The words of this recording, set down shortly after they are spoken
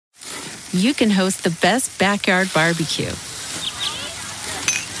you can host the best backyard barbecue.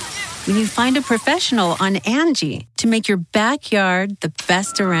 When you find a professional on Angie to make your backyard the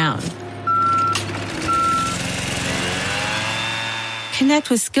best around. Connect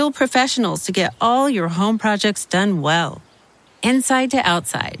with skilled professionals to get all your home projects done well. Inside to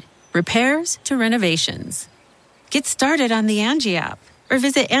outside, repairs to renovations. Get started on the Angie app or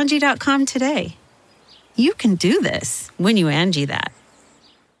visit Angie.com today. You can do this when you Angie that.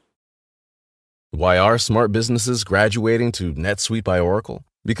 Why are smart businesses graduating to NetSuite by Oracle?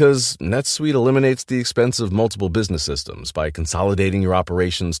 Because NetSuite eliminates the expense of multiple business systems by consolidating your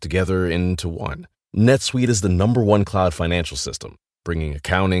operations together into one. NetSuite is the #1 cloud financial system, bringing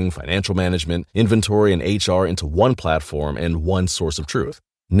accounting, financial management, inventory, and HR into one platform and one source of truth.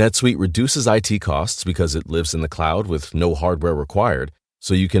 NetSuite reduces IT costs because it lives in the cloud with no hardware required,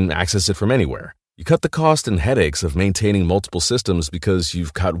 so you can access it from anywhere. You cut the cost and headaches of maintaining multiple systems because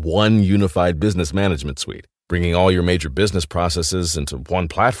you've got one unified business management suite. Bringing all your major business processes into one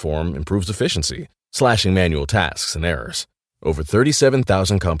platform improves efficiency, slashing manual tasks and errors. Over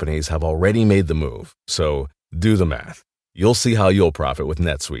 37,000 companies have already made the move, so do the math. You'll see how you'll profit with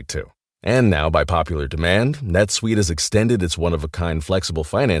NetSuite too. And now, by popular demand, NetSuite has extended its one-of-a-kind flexible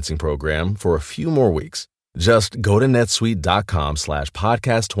financing program for a few more weeks. Just go to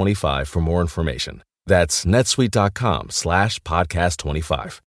netsuite.com/podcast25 for more information. That's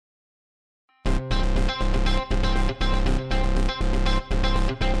netsuite.com/podcast25.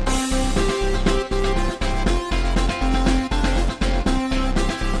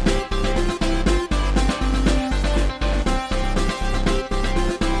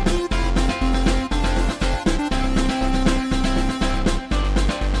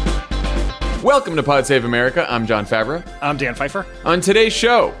 Welcome to Pod Save America. I'm John Favreau. I'm Dan Pfeiffer. On today's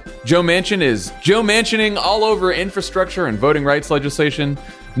show, Joe Manchin is Joe Manchining all over infrastructure and voting rights legislation.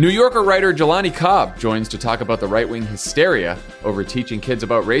 New Yorker writer Jelani Cobb joins to talk about the right-wing hysteria over teaching kids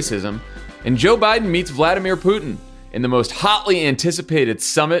about racism. And Joe Biden meets Vladimir Putin in the most hotly anticipated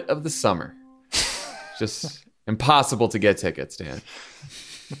summit of the summer. Just impossible to get tickets, Dan.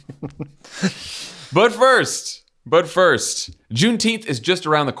 But first, Juneteenth is just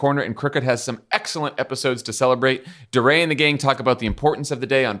around the corner and Crooked has some excellent episodes to celebrate. DeRay and the gang talk about the importance of the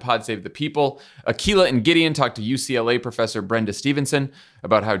day on Pod Save the People. Akilah and Gideon talk to UCLA professor Brenda Stevenson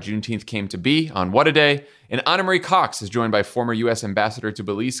about how Juneteenth came to be on What a Day. And Anna Marie Cox is joined by former U.S. Ambassador to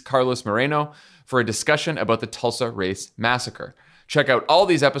Belize, Carlos Moreno, for a discussion about the Tulsa Race Massacre. Check out all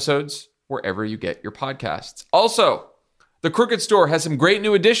these episodes wherever you get your podcasts. Also, the Crooked Store has some great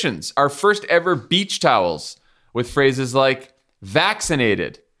new additions. Our first ever beach towels, with phrases like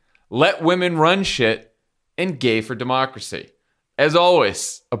vaccinated, let women run shit, and gay for democracy. As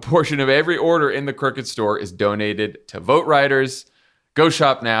always, a portion of every order in the Crooked Store is donated to Vote Riders. Go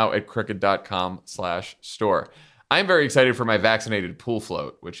shop now at crooked.com/store. I'm very excited for my vaccinated pool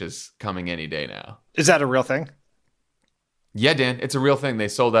float, which is coming any day now. Is that a real thing? Yeah, Dan, it's a real thing. They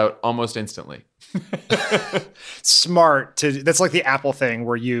sold out almost instantly. Smart. That's like the Apple thing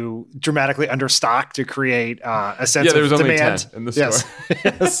where you dramatically understock to create a sense of demand. Yeah, there was only 10 in the store.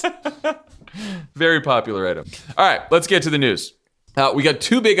 Yes. Very popular item. All right, let's get to the news. We got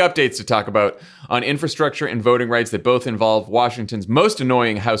two big updates to talk about on infrastructure and voting rights that both involve Washington's most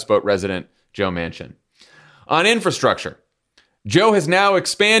annoying houseboat resident, Joe Manchin. On infrastructure, Joe has now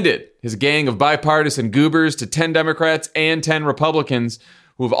expanded his gang of bipartisan goobers to 10 Democrats and 10 Republicans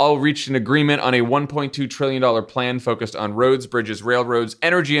who have all reached an agreement on a $1.2 trillion plan focused on roads, bridges, railroads,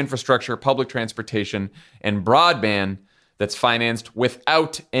 energy infrastructure, public transportation, and broadband that's financed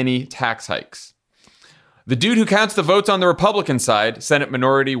without any tax hikes. The dude who counts the votes on the Republican side, Senate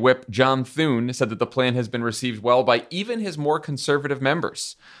Minority Whip John Thune, said that the plan has been received well by even his more conservative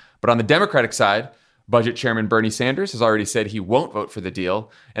members. But on the Democratic side, Budget Chairman Bernie Sanders has already said he won't vote for the deal,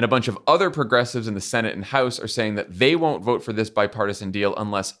 and a bunch of other progressives in the Senate and House are saying that they won't vote for this bipartisan deal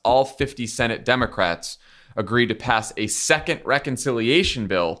unless all 50 Senate Democrats agree to pass a second reconciliation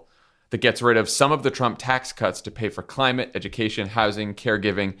bill that gets rid of some of the Trump tax cuts to pay for climate, education, housing,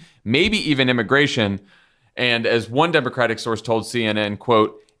 caregiving, maybe even immigration. And as one Democratic source told CNN,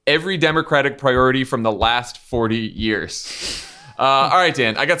 quote, every Democratic priority from the last 40 years. All right,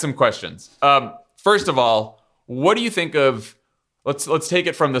 Dan, I got some questions. First of all, what do you think of, let's take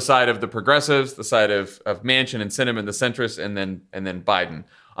it from the side of the progressives, the side of Manchin and Sinema, the centrists, and then Biden.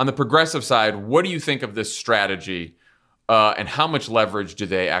 On the progressive side, what do you think of this strategy and how much leverage do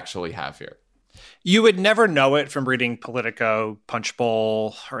they actually have here? You would never know it from reading Politico,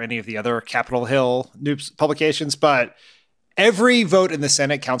 Punchbowl, or any of the other Capitol Hill news publications, but every vote in the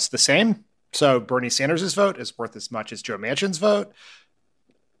Senate counts the same. So Bernie Sanders' vote is worth as much as Joe Manchin's vote.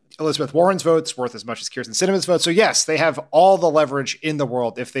 Elizabeth Warren's vote's worth as much as Kyrsten Sinema's vote. So yes, they have all the leverage in the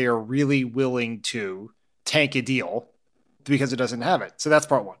world if they are really willing to tank a deal because it doesn't have it. So that's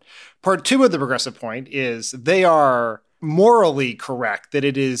part one. Part two of the progressive point is they are morally correct that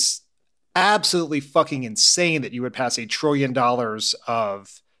it is absolutely fucking insane that you would pass $1 trillion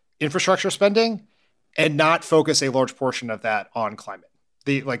of infrastructure spending and not focus a large portion of that on climate.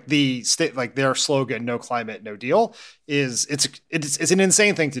 Their slogan, no climate, no deal, is it's an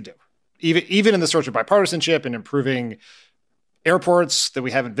insane thing to do. Even in the search of bipartisanship and improving airports that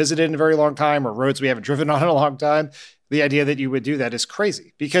we haven't visited in a very long time or roads we haven't driven on in a long time, the idea that you would do that is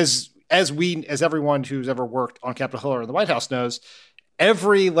crazy. Because as everyone who's ever worked on Capitol Hill or in the White House knows,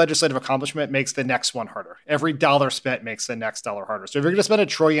 every legislative accomplishment makes the next one harder. Every dollar spent makes the next dollar harder. So if you're going to spend $1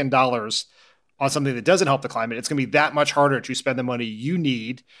 trillion on something that doesn't help the climate, it's going to be that much harder to spend the money you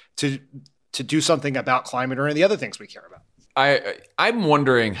need to do something about climate or any of the other things we care about. I'm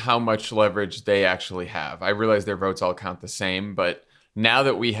wondering how much leverage they actually have. I realize their votes all count the same, but now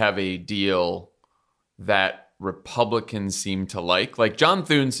that we have a deal that Republicans seem to like John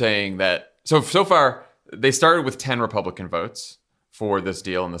Thune saying that, so far they started with 10 Republican votes for this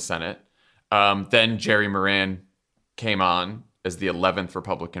deal in the Senate. Then Jerry Moran came on as the 11th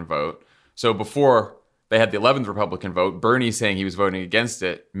Republican vote. So before they had the 11th Republican vote, Bernie saying he was voting against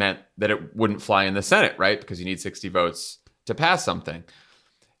it meant that it wouldn't fly in the Senate, right? Because you need 60 votes to pass something.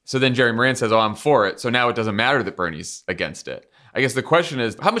 So then Jerry Moran says, I'm for it. So now it doesn't matter that Bernie's against it. I guess the question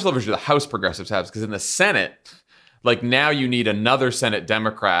is, how much leverage do the House progressives have? Because in the Senate, now you need another Senate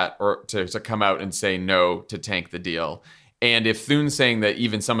Democrat to come out and say no to tank the deal. And if Thune's saying that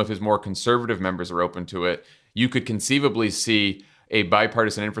even some of his more conservative members are open to it, you could conceivably see a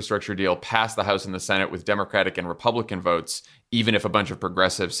bipartisan infrastructure deal pass the House and the Senate with Democratic and Republican votes, even if a bunch of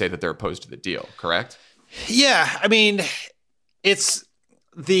progressives say that they're opposed to the deal, correct? Yeah, I mean, it's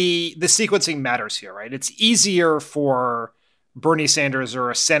the sequencing matters here, right? It's easier for Bernie Sanders or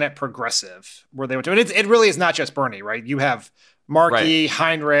a Senate progressive where they went to, and it really is not just Bernie, right? You have Markey, right,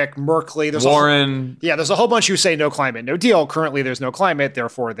 Heinrich, Merkley, there's Warren. There's a whole bunch who say no climate, no deal. Currently, there's no climate,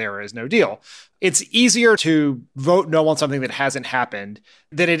 therefore there is no deal. It's easier to vote no on something that hasn't happened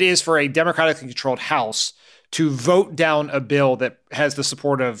than it is for a democratically controlled House to vote down a bill that has the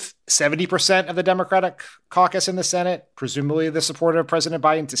support of 70% of the Democratic caucus in the Senate, presumably the support of President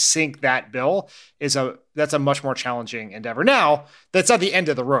Biden, to sink that bill that's a much more challenging endeavor. Now, that's not the end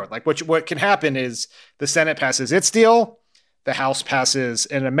of the road. What can happen is the Senate passes its deal, the House passes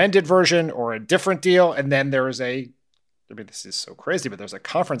an amended version or a different deal, and then there is this is so crazy, but there's a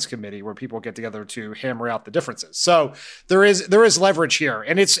conference committee where people get together to hammer out the differences. So there is leverage here,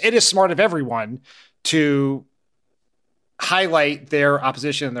 and it is smart of everyone to highlight their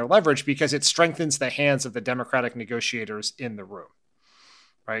opposition and their leverage because it strengthens the hands of the Democratic negotiators in the room,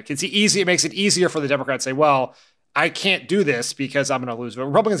 right? It makes it easier for the Democrats to say, well, I can't do this because I'm going to lose. But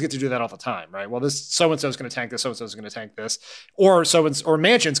Republicans get to do that all the time, right? Well, this so-and-so is going to tank this, so-and-so is going to tank this, or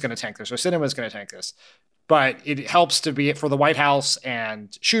Manchin's going to tank this, or Sinema is going to tank this. But it helps to be for the White House and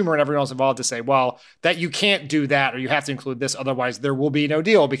Schumer and everyone else involved to say, well, that you can't do that, or you have to include this, otherwise there will be no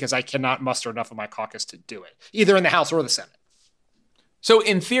deal because I cannot muster enough of my caucus to do it, either in the House or the Senate. So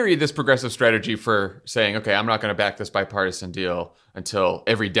in theory, this progressive strategy for saying, okay, I'm not going to back this bipartisan deal until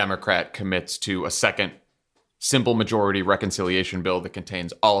every Democrat commits to a second simple majority reconciliation bill that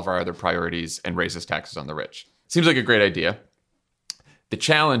contains all of our other priorities and raises taxes on the rich. Seems like a great idea. The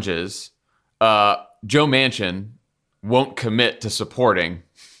challenge is Joe Manchin won't commit to supporting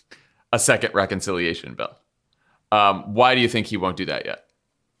a second reconciliation bill. Why do you think he won't do that yet?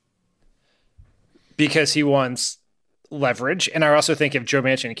 Because he wants leverage. And I also think if Joe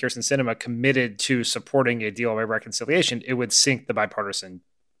Manchin and Kyrsten Sinema committed to supporting a deal by reconciliation, it would sink the bipartisan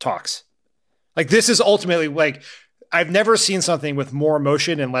talks. This is ultimately I've never seen something with more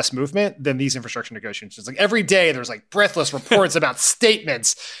emotion and less movement than these infrastructure negotiations. Every day there's breathless reports about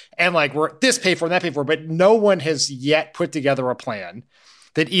statements and we're this paid for and that paid for, but no one has yet put together a plan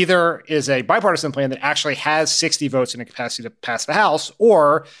that either is a bipartisan plan that actually has 60 votes in a capacity to pass the House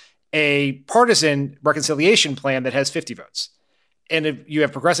or a partisan reconciliation plan that has 50 votes. And if you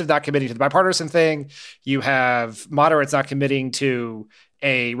have progressive not committing to the bipartisan thing, you have moderates not committing to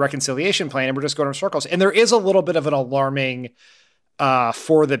a reconciliation plan, and we're just going in circles. And there is a little bit of an alarming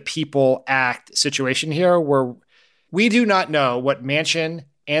For the People Act situation here where we do not know what Manchin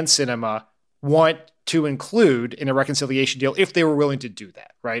and Sinema want to include in a reconciliation deal if they were willing to do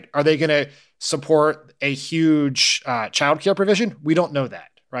that, right? Are they going to support a huge childcare provision? We don't know that,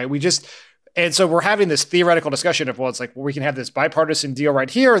 right? And so we're having this theoretical discussion of, we can have this bipartisan deal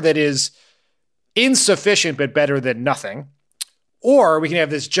right here that is insufficient but better than nothing. Or we can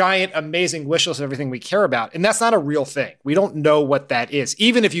have this giant, amazing wish list of everything we care about. And that's not a real thing. We don't know what that is.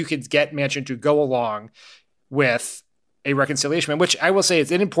 Even if you could get Manchin to go along with a reconciliation, which I will say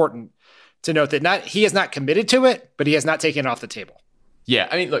it's important to note that he has not committed to it, but he has not taken it off the table. Yeah.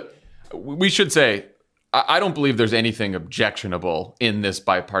 I mean, look, we should say, I don't believe there's anything objectionable in this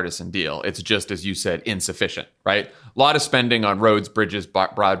bipartisan deal. It's just, as you said, insufficient, right? A lot of spending on roads, bridges,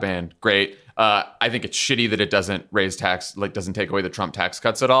 broadband, great. I think it's shitty that it doesn't raise tax, doesn't take away the Trump tax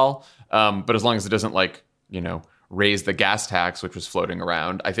cuts at all. But as long as it doesn't raise the gas tax, which was floating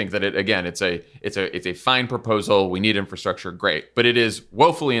around, I think that it's a fine proposal. We need infrastructure, great, but it is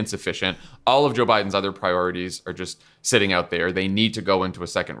woefully insufficient. All of Joe Biden's other priorities are just sitting out there. They need to go into a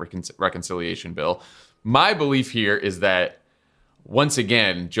second reconciliation bill. My belief here is that once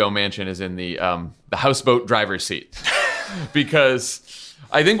again, Joe Manchin is in the houseboat driver's seat because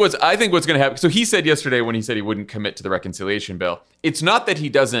I think what's going to happen. So he said yesterday when he said he wouldn't commit to the reconciliation bill, it's not that he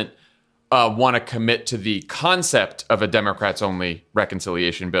doesn't want to commit to the concept of a Democrats-only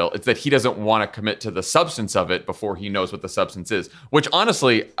reconciliation bill. It's that he doesn't want to commit to the substance of it before he knows what the substance is, which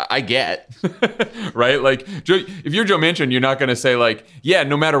honestly, I get, right? Like, if you're Joe Manchin, you're not going to say yeah,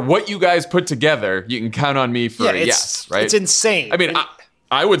 no matter what you guys put together, you can count on me for a yes, right? It's insane. I mean,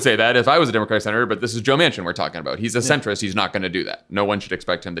 I would say that if I was a Democratic senator, but this is Joe Manchin we're talking about. He's a centrist. He's not going to do that. No one should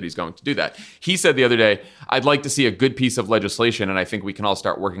expect him that he's going to do that. He said the other day, I'd like to see a good piece of legislation, and I think we can all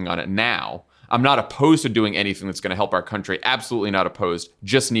start working on it now. I'm not opposed to doing anything that's going to help our country. Absolutely not opposed.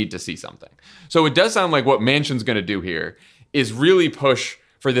 Just need to see something. So it does sound like what Manchin's going to do here is really push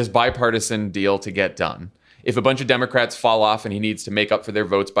for this bipartisan deal to get done. If a bunch of Democrats fall off and he needs to make up for their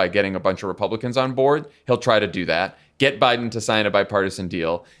votes by getting a bunch of Republicans on board, he'll try to do that. Get Biden to sign a bipartisan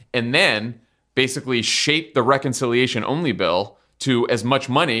deal, and then basically shape the reconciliation-only bill to as much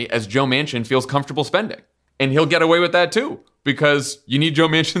money as Joe Manchin feels comfortable spending. And he'll get away with that too, because you need Joe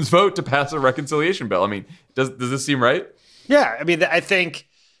Manchin's vote to pass a reconciliation bill. I mean, does this seem right? Yeah, I mean, I think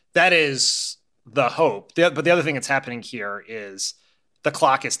that is the hope. But the other thing that's happening here is the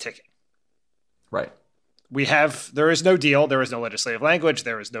clock is ticking. Right. There is no deal. There is no legislative language.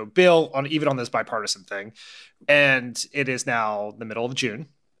 There is no bill even on this bipartisan thing. And it is now the middle of June.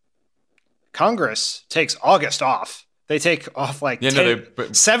 Congress takes August off. They take off 7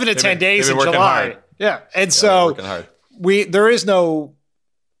 to 10 days in July. Hard. Yeah. And so there is no,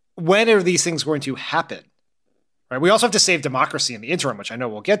 when are these things going to happen? Right. We also have to save democracy in the interim, which I know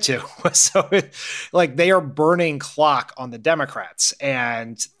we'll get to. So they are burning clock on the Democrats,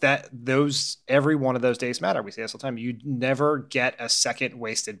 and every one of those days matter. We say this all the time. You never get a second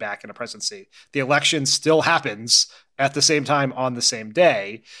wasted back in a presidency. The election still happens at the same time on the same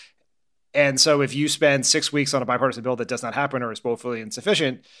day. And so if you spend 6 weeks on a bipartisan bill that does not happen or is woefully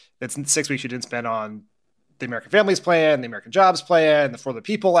insufficient, that's 6 weeks you didn't spend on the American Families Plan, the American Jobs Plan, the For the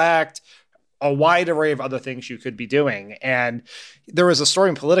People Act, a wide array of other things you could be doing. And there was a story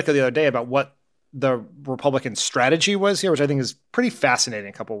in Politico the other day about what the Republican strategy was here, which I think is pretty fascinating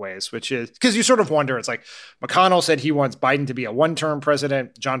in a couple of ways, which is because you sort of wonder, it's like McConnell said he wants Biden to be a one-term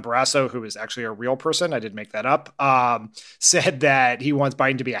president. John Barrasso, who is actually a real person, I didn't make that up, said that he wants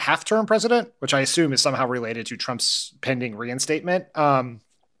Biden to be a half-term president, which I assume is somehow related to Trump's pending reinstatement. And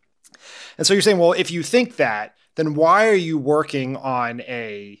so you're saying, well, if you think that, then why are you working on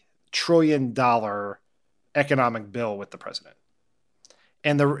a $1 trillion economic bill with the president?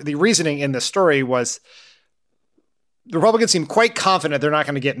 And the reasoning in this story was the Republicans seem quite confident they're not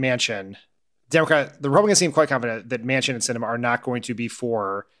going to get Manchin. The Republicans seem quite confident that Manchin and Sinema are not going to be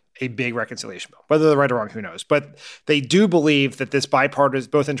for a big reconciliation bill. Whether they're right or wrong, who knows? But they do believe that this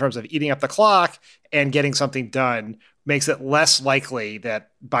bipartisan, both in terms of eating up the clock and getting something done, makes it less likely that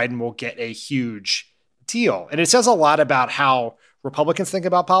Biden will get a huge deal. And it says a lot about how Republicans think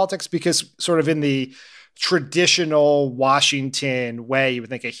about politics, because sort of in the traditional Washington way, you would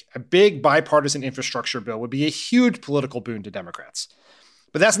think a big bipartisan infrastructure bill would be a huge political boon to Democrats.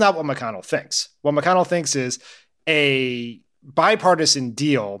 But that's not what McConnell thinks. What McConnell thinks is a bipartisan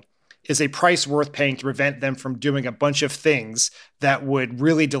deal is a price worth paying to prevent them from doing a bunch of things that would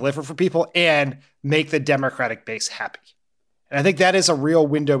really deliver for people and make the Democratic base happy. And I think that is a real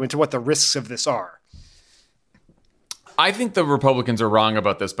window into what the risks of this are. I think the Republicans are wrong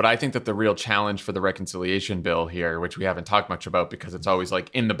about this, but I think that the real challenge for the reconciliation bill here, which we haven't talked much about because it's always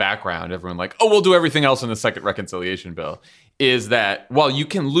in the background, everyone we'll do everything else in the second reconciliation bill, is that while you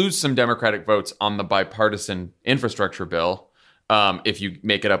can lose some Democratic votes on the bipartisan infrastructure bill, if you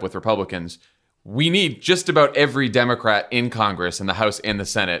make it up with Republicans, we need just about every Democrat in Congress, in the House and the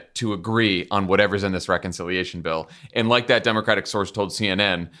Senate, to agree on whatever's in this reconciliation bill. And like that Democratic source told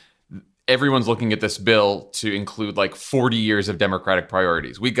CNN, everyone's looking at this bill to include like 40 years of Democratic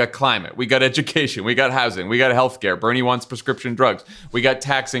priorities. We got climate, we got education, we got housing, we got healthcare. Bernie wants prescription drugs. We got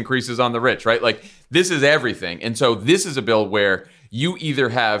tax increases on the rich, right? Like this is everything. And so this is a bill where you either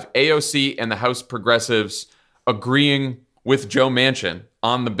have AOC and the House progressives agreeing with Joe Manchin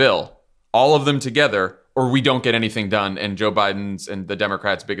on the bill, all of them together, or we don't get anything done and Joe Biden's and the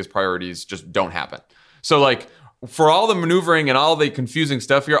Democrats' biggest priorities just don't happen. So like, for all the maneuvering and all the confusing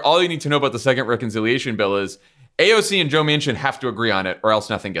stuff here, all you need to know about the second reconciliation bill is AOC and Joe Manchin have to agree on it or else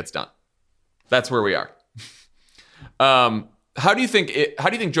nothing gets done. That's where we are. How do you think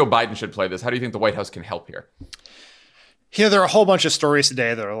Joe Biden should play this? How do you think the White House can help here? Yeah, there are a whole bunch of stories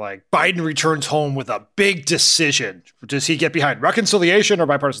today that are like, Biden returns home with a big decision. Does he get behind reconciliation or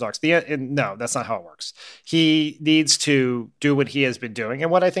bipartisan talks? No, that's not how it works. He needs to do what he has been doing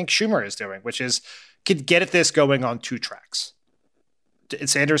and what I think Schumer is doing, which is could get at this going on two tracks.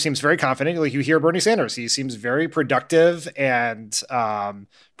 Sanders seems very confident. Like you hear Bernie Sanders, he seems very productive and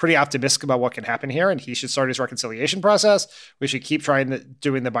pretty optimistic about what can happen here. And he should start his reconciliation process. We should keep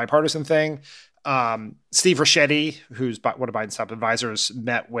doing the bipartisan thing. Steve Ricchetti, who's one of Biden's top advisors,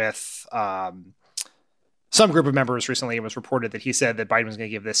 met with some group of members recently. It was reported that he said that Biden was going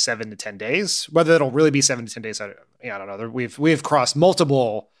to give this 7 to 10 days. Whether it'll really be 7 to 10 days, I don't know. We've crossed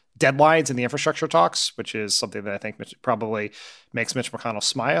multiple deadlines in the infrastructure talks, which is something that I think probably makes Mitch McConnell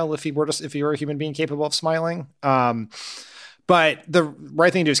smile if he were a human being capable of smiling. But the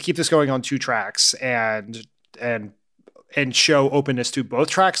right thing to do is keep this going on two tracks and show openness to both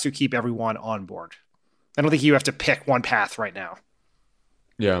tracks to keep everyone on board. I don't think you have to pick one path right now.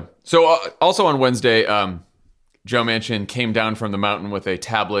 Yeah. So also on Wednesday, Joe Manchin came down from the mountain with a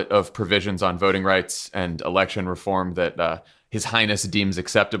tablet of provisions on voting rights and election reform that His Highness deems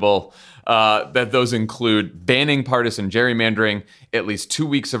acceptable. That those include banning partisan gerrymandering, at least 2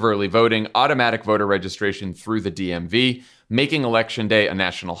 weeks of early voting, automatic voter registration through the DMV, making Election Day a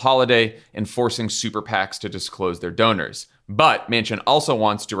national holiday, and forcing super PACs to disclose their donors. But Manchin also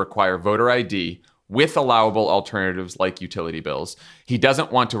wants to require voter ID with allowable alternatives like utility bills. He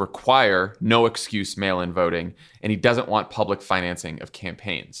doesn't want to require no excuse mail-in voting, and he doesn't want public financing of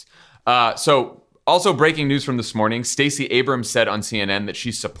campaigns. Also breaking news from this morning, Stacey Abrams said on CNN that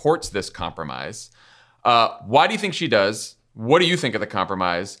she supports this compromise. Why do you think she does? What do you think of the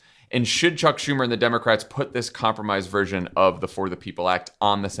compromise? And should Chuck Schumer and the Democrats put this compromise version of the For the People Act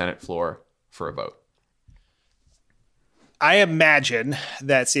on the Senate floor for a vote? I imagine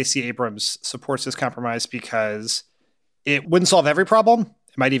that Stacey Abrams supports this compromise because it wouldn't solve every problem.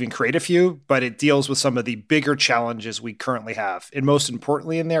 It might even create a few, but it deals with some of the bigger challenges we currently have. And most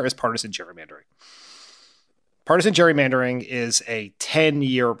importantly in there is partisan gerrymandering. Partisan gerrymandering is a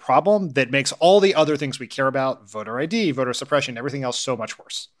 10-year problem that makes all the other things we care about, voter ID, voter suppression, everything else so much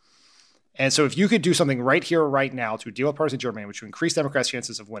worse. And so if you could do something right here, right now to deal with partisan gerrymandering, which would increase Democrats'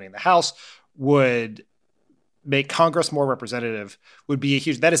 chances of winning the House, would make Congress more representative, would be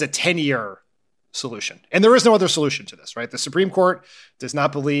that is a 10-year solution. And there is no other solution to this, right? The Supreme Court does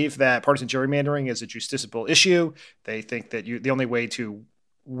not believe that partisan gerrymandering is a justiciable issue. They think that the only way to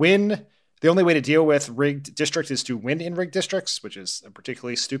deal with rigged districts is to win in rigged districts, which is a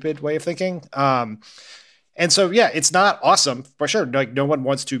particularly stupid way of thinking. And so, yeah, it's not awesome for sure. Like no one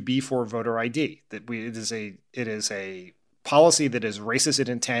wants to be for voter ID. It is a policy that is racist in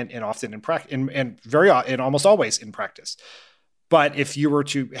intent and often in practice and almost always in practice. But if you were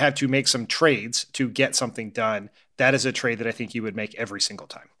to have to make some trades to get something done, that is a trade that I think you would make every single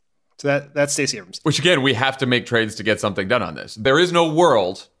time. So that's Stacey Abrams. Which again, we have to make trades to get something done on this. There is no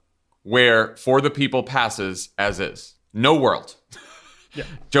world where For the People passes as is. No world. Yeah.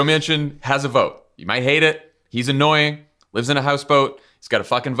 Joe Manchin has a vote. You might hate it. He's annoying. Lives in a houseboat. He's got a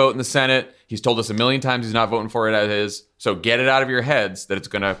fucking vote in the Senate. He's told us a million times he's not voting for it as is. So get it out of your heads that it's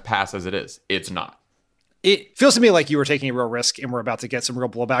going to pass as it is. It's not. It feels to me like you were taking a real risk and we're about to get some real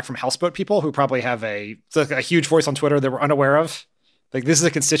blowback from houseboat people who probably have a huge voice on Twitter that we're unaware of. Like this is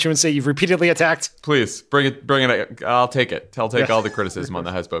a constituency you've repeatedly attacked. Please bring it. I'll take it. I'll take all the criticism on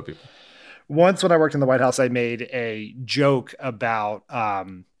the houseboat people. Once when I worked in the White House, I made a joke about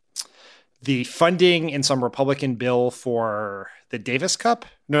the funding in some Republican bill for the Davis Cup.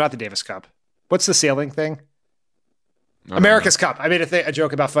 No, not the Davis Cup. What's the sailing thing? America's Cup. I made a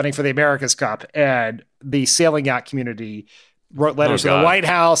joke about funding for the America's Cup, and the sailing yacht community wrote letters to the White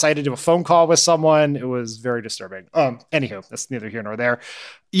House. I had to do a phone call with someone. It was very disturbing. Anywho, that's neither here nor there.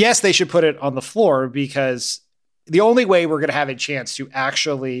 Yes, they should put it on the floor because the only way we're going to have a chance to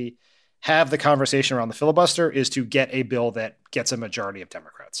actually have the conversation around the filibuster is to get a bill that gets a majority of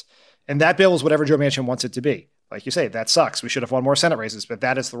Democrats. And that bill is whatever Joe Manchin wants it to be. like you say, that sucks. We should have won more Senate races, but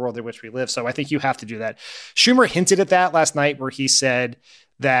that is the world in which we live. So I think you have to do that. Schumer hinted at that last night where he said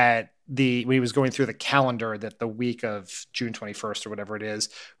that when he was going through the calendar, that the week of June 21st or whatever it is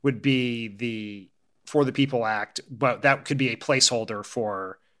would be the For the People Act, but that could be a placeholder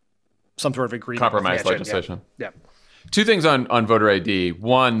for some sort of agreement. Compromise legislation. Yeah. Two things on voter ID.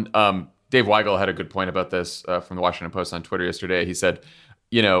 One, Dave Weigel had a good point about this from the Washington Post on Twitter yesterday. He said,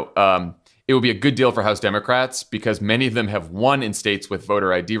 it would be a good deal for House Democrats because many of them have won in states with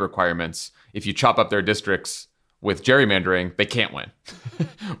voter ID requirements. If you chop up their districts with gerrymandering, they can't win,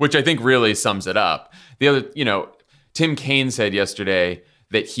 which I think really sums it up. The other, Tim Kaine said yesterday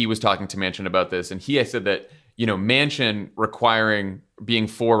that he was talking to Manchin about this, and he said that, Manchin being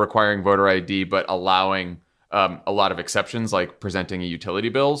for requiring voter ID, but allowing a lot of exceptions, like presenting utility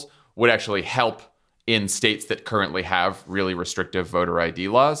bills, would actually help in states that currently have really restrictive voter ID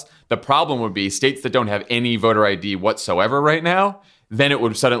laws. The problem would be states that don't have any voter ID whatsoever right now, then it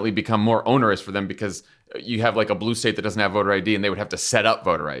would suddenly become more onerous for them because you have like a blue state that doesn't have voter ID and they would have to set up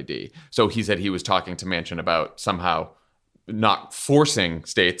voter ID. So he said he was talking to Manchin about somehow not forcing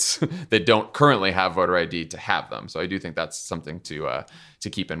states that don't currently have voter ID to have them. So I do think that's something to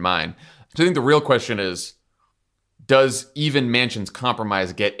keep in mind. So I think the real question is, does even Manchin's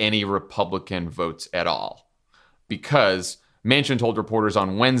compromise get any Republican votes at all? Because Manchin told reporters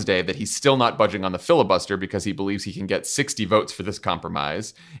on Wednesday that he's still not budging on the filibuster because he believes he can get 60 votes for this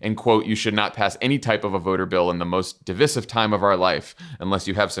compromise. And, quote, you should not pass any type of a voter bill in the most divisive time of our life unless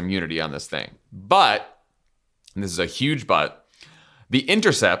you have some unity on this thing. But, and this is a huge but, The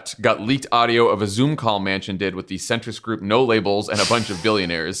Intercept got leaked audio of a Zoom call Manchin did with the centrist group No Labels and a bunch of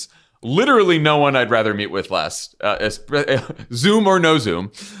billionaires. Literally no one I'd rather meet with less, Zoom or no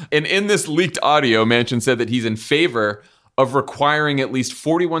Zoom. And in this leaked audio, Manchin said that he's in favor of requiring at least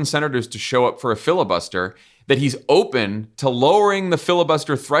 41 senators to show up for a filibuster, that he's open to lowering the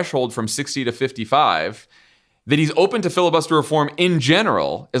filibuster threshold from 60 to 55, that he's open to filibuster reform in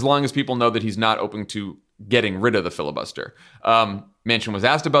general, as long as people know that he's not open to getting rid of the filibuster. Manchin was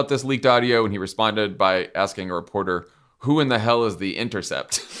asked about this leaked audio, and he responded by asking a reporter, who in the hell is The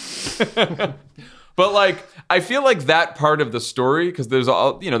Intercept? But I feel like that part of the story, because there's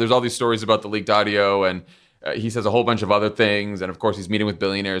all these stories about the leaked audio, and he says a whole bunch of other things, and of course he's meeting with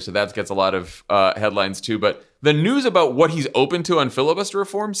billionaires, so that gets a lot of headlines too. But the news about what he's open to on filibuster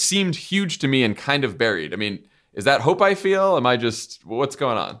reform seemed huge to me and kind of buried. I mean, is that hope I feel? Am I just, what's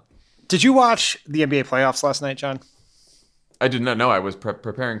going on? Did you watch the NBA playoffs last night, John? I did not know. I was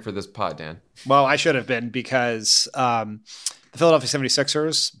preparing for this pod, Dan. Well, I should have been, because the Philadelphia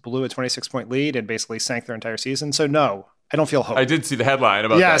 76ers blew a 26-point lead and basically sank their entire season. So no, I don't feel hope. I did see the headline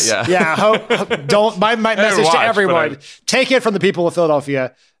about that. Yeah. Hope. Don't. My message to everyone: take it from the people of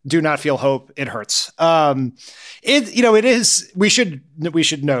Philadelphia. Do not feel hope. It hurts. It is. We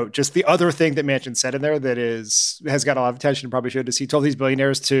should note just the other thing that Manchin said in there that has got a lot of attention and probably should, is he told these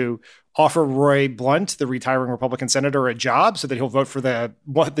billionaires to offer Roy Blunt, the retiring Republican senator, a job so that he'll vote for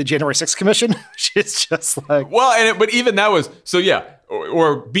the January 6th commission, which is just like, well, but even that was so, yeah.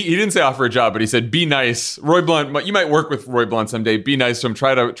 He didn't say offer a job, but he said be nice. Roy Blunt, you might work with Roy Blunt someday. Be nice to him.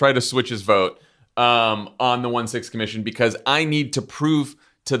 Try to switch his vote on the 1/6 commission, because I need to prove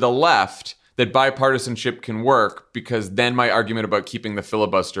to the left that bipartisanship can work, because then my argument about keeping the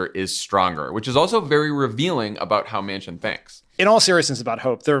filibuster is stronger, which is also very revealing about how Manchin thinks. In all seriousness about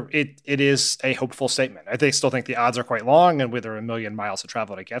hope, it is a hopeful statement. I still think the odds are quite long and there are a million miles to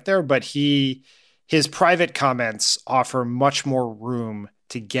travel to get there, but his private comments offer much more room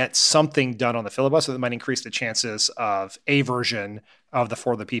to get something done on the filibuster that might increase the chances of a version of the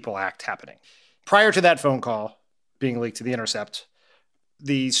For the People Act happening. Prior to that phone call being leaked to The Intercept,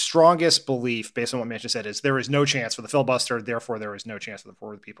 the strongest belief, based on what Manchin said, is there is no chance for the filibuster, therefore there is no chance for the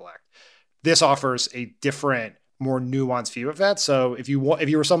For the People Act. This offers a different, more nuanced view of that. So if you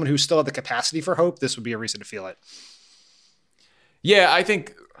were someone who still had the capacity for hope, this would be a reason to feel it. Yeah, I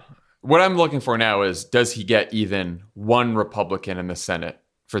think what I'm looking for now is, does he get even one Republican in the Senate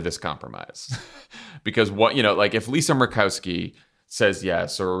for this compromise? Because if Lisa Murkowski says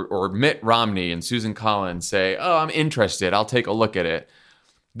yes, or Mitt Romney and Susan Collins say, oh, I'm interested, I'll take a look at it,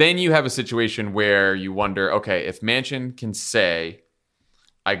 then you have a situation where you wonder, okay, if Manchin can say,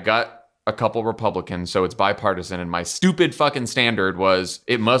 I got a couple Republicans, so it's bipartisan, and my stupid fucking standard was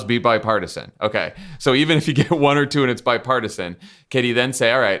it must be bipartisan. Okay, so even if you get one or two and it's bipartisan, can he then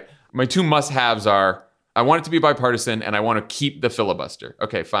say, all right, my two must-haves are, I want it to be bipartisan and I want to keep the filibuster.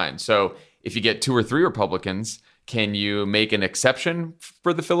 Okay, fine. So if you get 2 or 3 Republicans, can you make an exception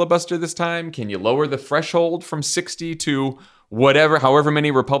for the filibuster this time? Can you lower the threshold from 60 to however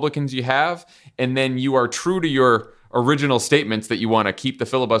many Republicans you have, and then you are true to your original statements that you want to keep the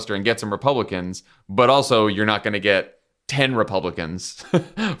filibuster and get some Republicans, but also you're not going to get 10 Republicans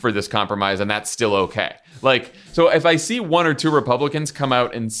for this compromise, and that's still okay. Like, so if I see 1 or 2 Republicans come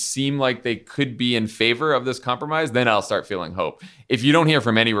out and seem like they could be in favor of this compromise, then I'll start feeling hope. If you don't hear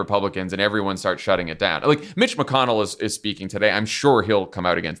from any Republicans and everyone starts shutting it down, like Mitch McConnell is speaking today, I'm sure he'll come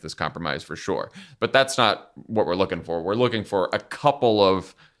out against this compromise for sure. But that's not what we're looking for. We're looking for a couple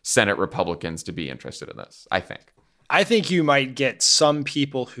of Senate Republicans to be interested in this, I think. I think you might get some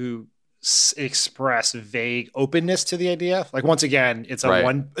people who express vague openness to the idea. Like, once again, it's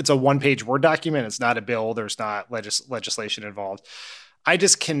a one-page Word document. It's not a bill. There's not legislation involved. I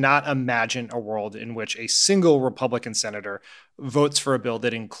just cannot imagine a world in which a single Republican senator votes for a bill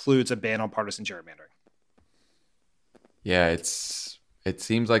that includes a ban on partisan gerrymandering. Yeah, it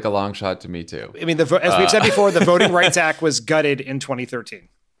seems like a long shot to me too. I mean, as we've said before, the Voting Rights Act was gutted in 2013.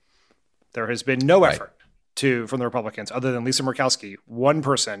 There has been no effort from the Republicans, other than Lisa Murkowski, one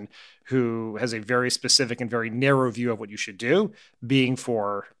person who has a very specific and very narrow view of what you should do, being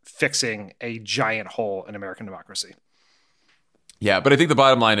for fixing a giant hole in American democracy. Yeah, but I think the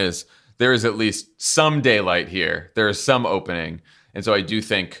bottom line is there is at least some daylight here. There is some opening. And so I do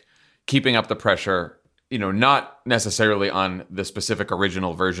think keeping up the pressure, not necessarily on the specific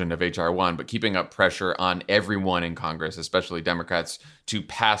original version of H.R. 1, but keeping up pressure on everyone in Congress, especially Democrats, to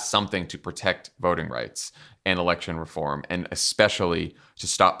pass something to protect voting rights and election reform, and especially to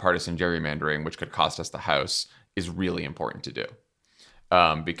stop partisan gerrymandering, which could cost us the House, is really important to do.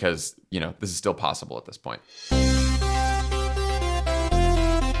 Because, this is still possible at this point.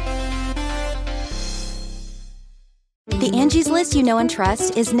 The Angie's List you know and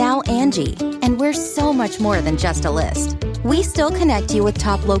trust is now Angie, and we're so much more than just a list. We still connect you with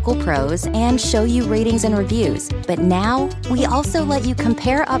top local pros and show you ratings and reviews, but now we also let you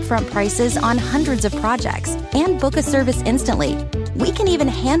compare upfront prices on hundreds of projects and book a service instantly. We can even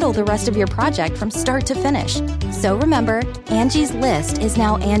handle the rest of your project from start to finish. So remember, Angie's List is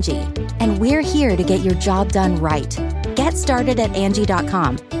now Angie, and we're here to get your job done right. Get started at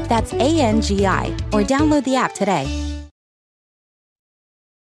Angie.com. That's ANGI, or download the app today.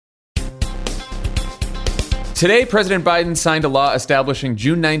 Today, President Biden signed a law establishing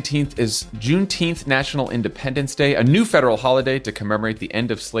June 19th as Juneteenth National Independence Day, a new federal holiday to commemorate the end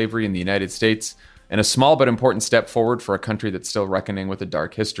of slavery in the United States, and a small but important step forward for a country that's still reckoning with a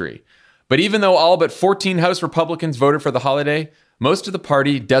dark history. But even though all but 14 House Republicans voted for the holiday, most of the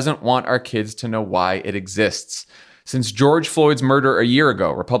party doesn't want our kids to know why it exists. Since George Floyd's murder a year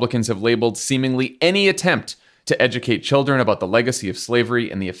ago, Republicans have labeled seemingly any attempt to educate children about the legacy of slavery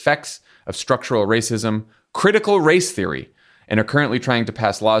and the effects of structural racism critical race theory, and are currently trying to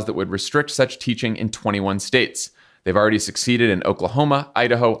pass laws that would restrict such teaching in 21 states. They've already succeeded in Oklahoma,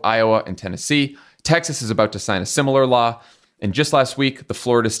 Idaho, Iowa, and Tennessee. Texas is about to sign a similar law. And just last week, the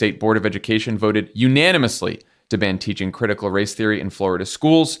Florida State Board of Education voted unanimously to ban teaching critical race theory in Florida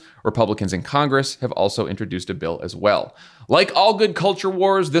schools. Republicans in Congress have also introduced a bill as well. Like all good culture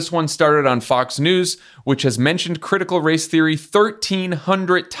wars, this one started on Fox News, which has mentioned critical race theory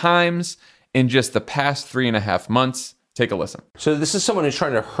 1,300 times in just the past 3.5 months. Take a listen. So this is someone who's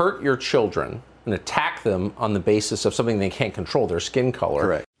trying to hurt your children and attack them on the basis of something they can't control, their skin color.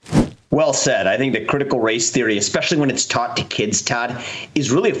 Correct. Well said. I think that critical race theory, especially when it's taught to kids, Todd, is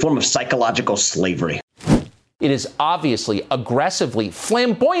really a form of psychological slavery. It is obviously, aggressively,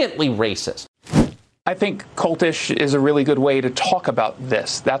 flamboyantly racist. I think cultish is a really good way to talk about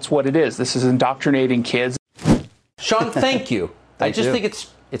this. That's what it is. This is indoctrinating kids. Sean, thank you. I just think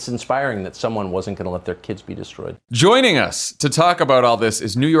it's inspiring that someone wasn't going to let their kids be destroyed. Joining us to talk about all this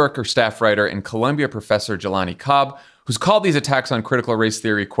is New Yorker staff writer and Columbia professor Jelani Cobb, who's called these attacks on critical race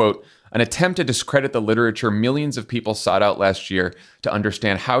theory, quote, an attempt to discredit the literature millions of people sought out last year to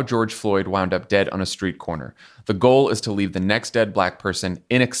understand how George Floyd wound up dead on a street corner. The goal is to leave the next dead black person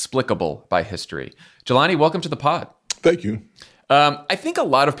inexplicable by history. Jelani, welcome to the pod. Thank you. I think a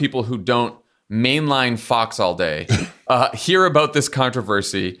lot of people who don't mainline Fox all day hear about this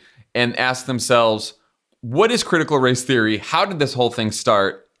controversy and ask themselves, what is critical race theory? How did this whole thing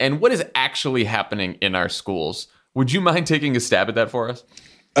start? And what is actually happening in our schools? Would you mind taking a stab at that for us?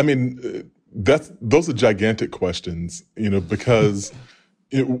 I mean, those are gigantic questions, because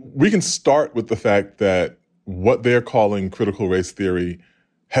we can start with the fact that what they're calling critical race theory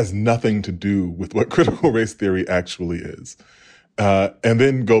has nothing to do with what critical race theory actually is. And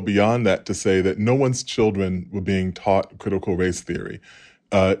then go beyond that to say that no one's children were being taught critical race theory.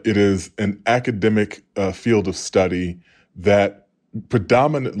 It is an academic field of study that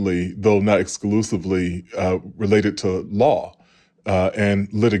predominantly, though not exclusively, related to law. and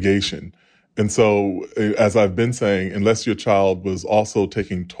litigation. And so, as I've been saying, unless your child was also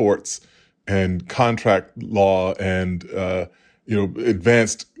taking torts and contract law and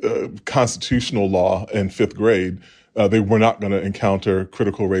advanced constitutional law in fifth grade, they were not going to encounter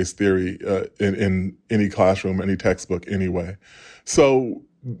critical race theory in any classroom, any textbook anyway. So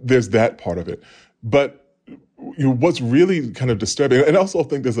there's that part of it. But what's really kind of disturbing, and I also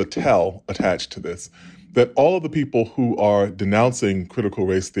think there's a tell attached to this, that all of the people who are denouncing critical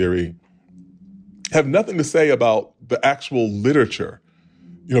race theory have nothing to say about the actual literature.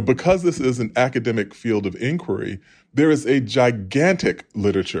 Because this is an academic field of inquiry, there is a gigantic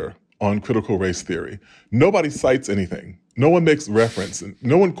literature on critical race theory. Nobody cites anything. No one makes reference. And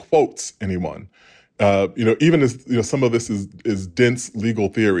no one quotes anyone. Even as some of this is dense legal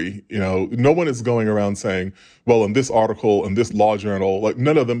theory. No one is going around saying, well, in this article, in this law journal, like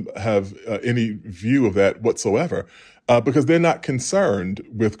none of them have any view of that whatsoever, because they're not concerned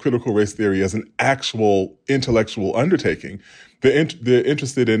with critical race theory as an actual intellectual undertaking. They're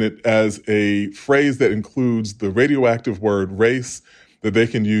interested in it as a phrase that includes the radioactive word race that they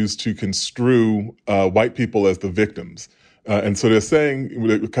can use to construe white people as the victims. And so they're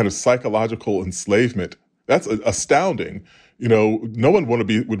saying kind of psychological enslavement. That's astounding. No one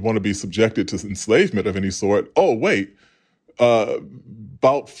would want to be subjected to enslavement of any sort. Oh, wait,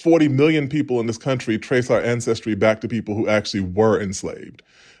 about 40 million people in this country trace our ancestry back to people who actually were enslaved.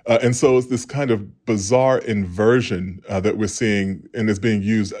 And so it's this kind of bizarre inversion that we're seeing and is being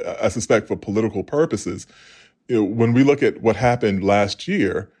used, I suspect, for political purposes. When we look at what happened last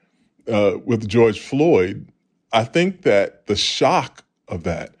year with George Floyd, I think that the shock of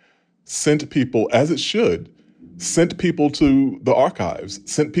that sent people, as it should, sent people to the archives,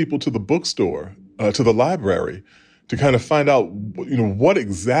 sent people to the bookstore, to the library, to kind of find out, what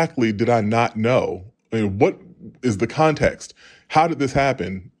exactly did I not know? What is the context? How did this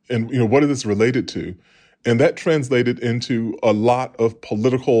happen? And, what is this related to? And that translated into a lot of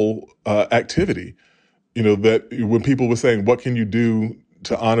political activity. That when people were saying, what can you do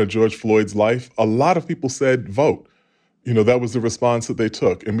to honor George Floyd's life? A lot of people said, vote. That was the response that they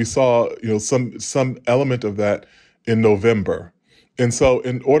took. And we saw, some element of that in November. And so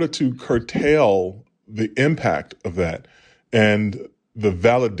in order to curtail the impact of that and the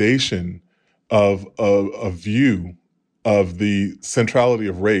validation of a view of the centrality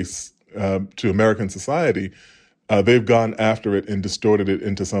of race to American society, they've gone after it and distorted it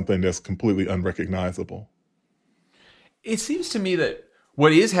into something that's completely unrecognizable. It seems to me that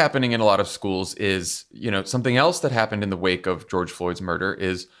what is happening in a lot of schools is, something else that happened in the wake of George Floyd's murder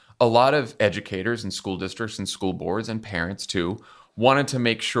is a lot of educators and school districts and school boards and parents too wanted to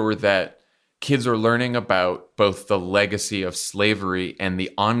make sure that kids are learning about both the legacy of slavery and the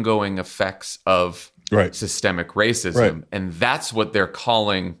ongoing effects of systemic racism. Right. And that's what they're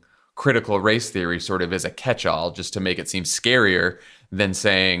calling critical race theory, sort of as a catch-all, just to make it seem scarier than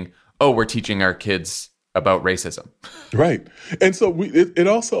saying, oh, we're teaching our kids about racism. Right. And so it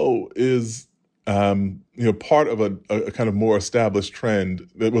also is, part of a kind of more established trend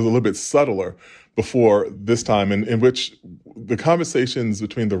that was a little bit subtler before this time, in which the conversations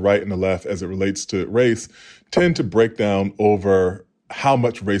between the right and the left as it relates to race tend to break down over how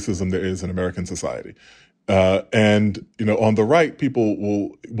much racism there is in American society. And on the right, people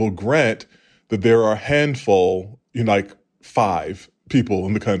will grant that there are a handful, like 5 people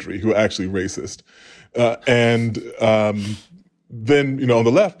in the country who are actually racist. Then, on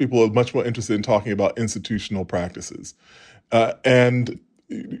the left, people are much more interested in talking about institutional practices. And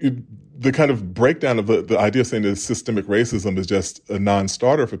the kind of breakdown of the idea of saying that systemic racism is just a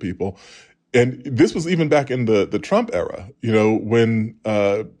non-starter for people. And this was even back in the Trump era, when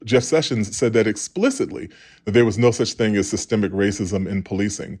Jeff Sessions said that explicitly, that there was no such thing as systemic racism in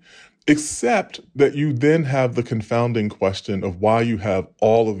policing, except that you then have the confounding question of why you have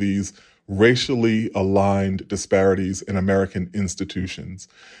all of these racially aligned disparities in American institutions,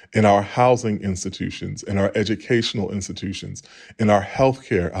 in our housing institutions, in our educational institutions, in our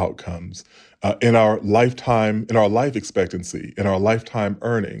healthcare outcomes, in our life expectancy, in our lifetime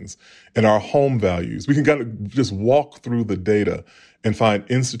earnings, in our home values. We can kind of just walk through the data and find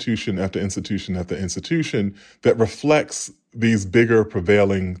institution after institution after institution that reflects these bigger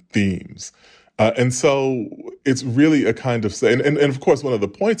prevailing themes. And so it's really a kind of say, and of course, one of the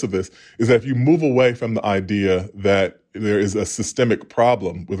points of this is that if you move away from the idea that there is a systemic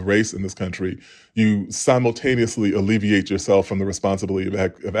problem with race in this country, you simultaneously alleviate yourself from the responsibility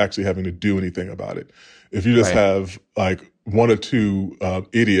of actually having to do anything about it. If you just have like 1 or 2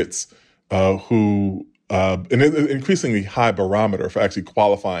 idiots who an increasingly high barometer for actually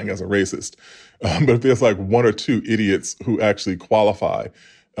qualifying as a racist. But if there's like one or two idiots who actually qualify,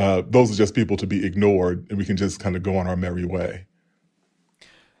 those are just people to be ignored, and we can just kind of go on our merry way.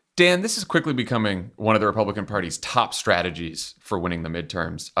 Dan, this is quickly becoming one of the Republican Party's top strategies for winning the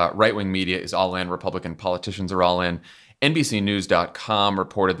midterms. Right-wing media is all in. Republican politicians are all in. NBCNews.com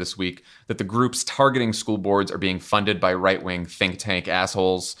reported this week that the groups targeting school boards are being funded by right-wing think tank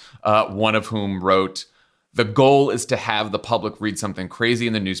assholes, one of whom wrote, "The goal is to have the public read something crazy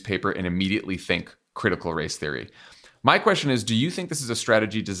in the newspaper and immediately think critical race theory." My question is, do you think this is a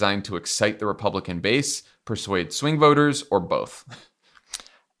strategy designed to excite the Republican base, persuade swing voters, or both?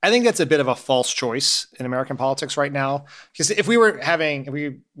 I think that's a bit of a false choice in American politics right now. Because if we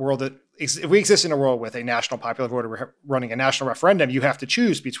exist in a world with a national popular vote running a national referendum, you have to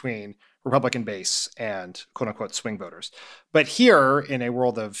choose between Republican base and quote unquote swing voters. But here, in a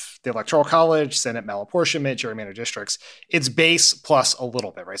world of the Electoral College, Senate malapportionment, gerrymandered districts, it's base plus a little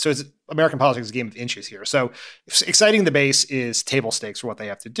bit, right? So American politics is a game of inches here. So exciting the base is table stakes for what they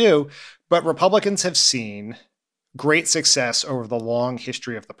have to do. But Republicans have seen great success over the long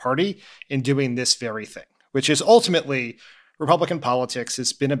history of the party in doing this very thing, which is ultimately Republican politics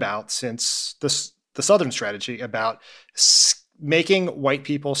has been about since the Southern strategy about making white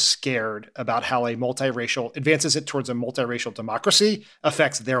people scared about how advances it towards a multiracial democracy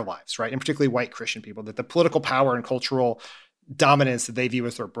affects their lives, right? And particularly white Christian people, that the political power and cultural dominance that they view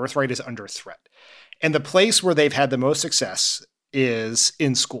as their birthright is under threat. And the place where they've had the most success is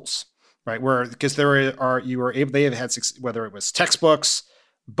in schools. Right, because they have had, whether it was textbooks,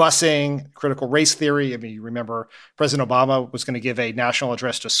 busing, critical race theory. I mean, you remember President Obama was going to give a national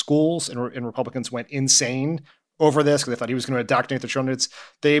address to schools, and Republicans went insane over this because they thought he was going to indoctrinate their children.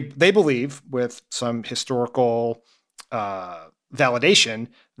 They believe, with some historical validation,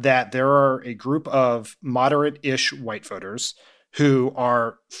 that there are a group of moderate-ish white voters who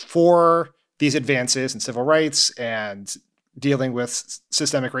are for these advances in civil rights and dealing with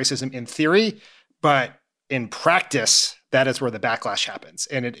systemic racism in theory, but in practice, that is where the backlash happens.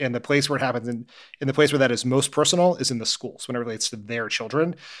 And the place where it happens, in the place where that is most personal, is in the schools when it relates to their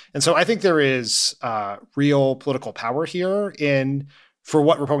children. And so I think there is real political power here for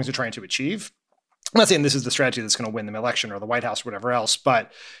what Republicans are trying to achieve. I'm not saying this is the strategy that's going to win them election or the White House or whatever else,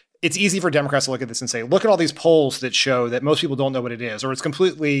 but it's easy for Democrats to look at this and say, look at all these polls that show that most people don't know what it is, or it's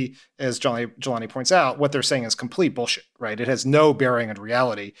completely, as Jelani points out, what they're saying is complete bullshit, right? It has no bearing on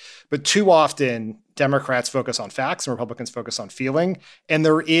reality. But too often, Democrats focus on facts and Republicans focus on feeling. And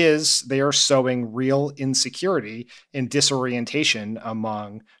they are sowing real insecurity and disorientation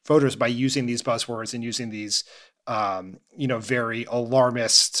among voters by using these buzzwords and using these, very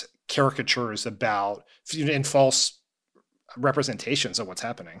alarmist caricatures about and false representations of what's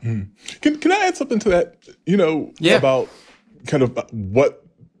happening. Can I add something to that? About kind of what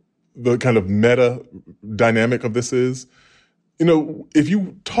the kind of meta dynamic of this is. If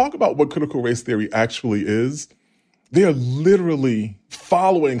you talk about what critical race theory actually is, they are literally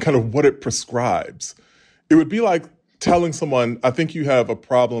following kind of what it prescribes. It would be like telling someone, I think you have a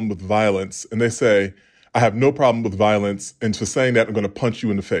problem with violence, and they say, I have no problem with violence, and for saying that, I'm going to punch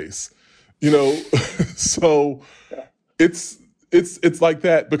you in the face. So it's like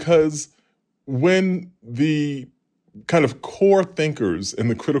that, because when the kind of core thinkers in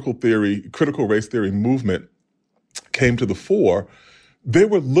the critical race theory movement came to the fore, they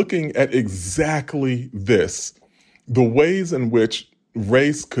were looking at exactly this, the ways in which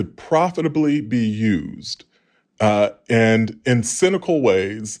race could profitably be used, and in cynical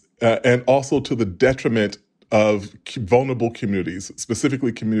ways, and also to the detriment of vulnerable communities,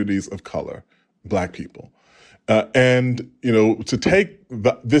 specifically communities of color, Black people. To take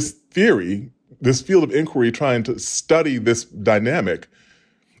this theory, this field of inquiry, trying to study this dynamic,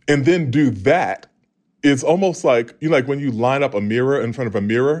 and then do that, is almost like, when you line up a mirror in front of a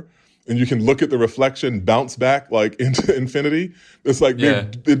mirror, and you can look at the reflection bounce back like into infinity. It's like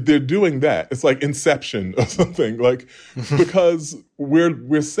they're doing that. It's like Inception or something. Like, because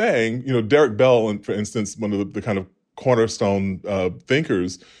we're saying, Derek Bell, for instance, one of the kind of cornerstone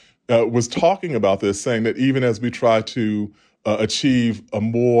thinkers, was talking about this, saying that even as we try to achieve a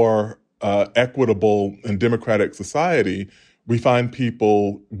more equitable and democratic society, we find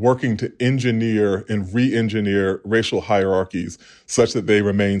people working to engineer and re-engineer racial hierarchies such that they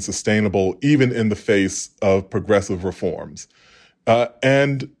remain sustainable even in the face of progressive reforms.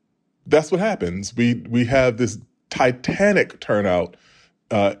 And that's what happens. We have this titanic turnout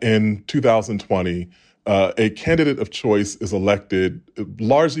in 2020. A candidate of choice is elected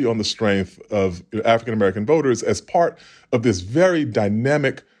largely on the strength of African-American voters as part of this very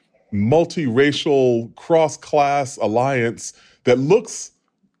dynamic multiracial, cross-class alliance that looks,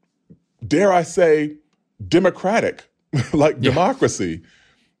 dare I say, democratic, like democracy.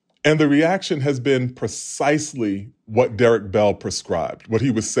 And the reaction has been precisely what Derek Bell prescribed, what he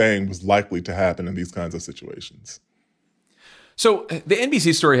was saying was likely to happen in these kinds of situations. So the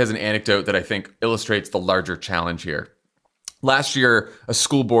NBC story has an anecdote that I think illustrates the larger challenge here. Last year, a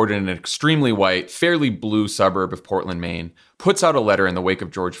school board in an extremely white, fairly blue suburb of Portland, Maine, puts out a letter in the wake of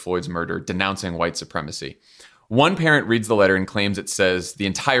George Floyd's murder denouncing white supremacy. One parent reads the letter and claims it says the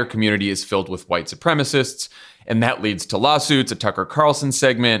entire community is filled with white supremacists, and that leads to lawsuits, a Tucker Carlson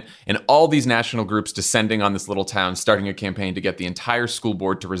segment, and all these national groups descending on this little town, starting a campaign to get the entire school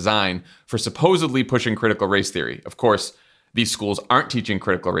board to resign for supposedly pushing critical race theory. Of course, these schools aren't teaching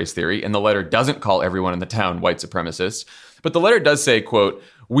critical race theory, and the letter doesn't call everyone in the town white supremacists. But the letter does say, quote,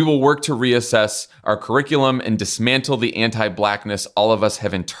 "We will work to reassess our curriculum and dismantle the anti-blackness all of us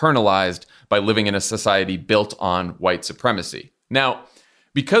have internalized by living in a society built on white supremacy." Now,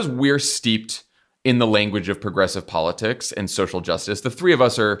 because we're steeped in the language of progressive politics and social justice, the three of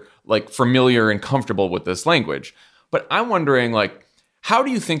us are like familiar and comfortable with this language. But I'm wondering, like, how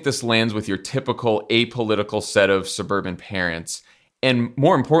do you think this lands with your typical apolitical set of suburban parents? And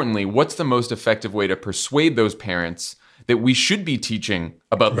more importantly, what's the most effective way to persuade those parents that we should be teaching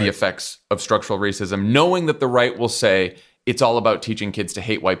about the effects of structural racism, knowing that the right will say it's all about teaching kids to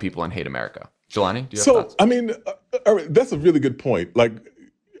hate white people and hate America? Jelani, do you have thoughts? I mean, that's a really good point. Like,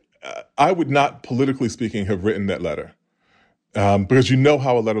 I would not, politically speaking, have written that letter. Because you know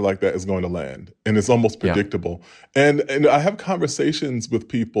how a letter like that is going to land, and it's almost predictable. Yeah. And I have conversations with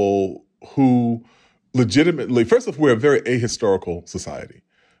people who legitimately, first of all, we're a very ahistorical society.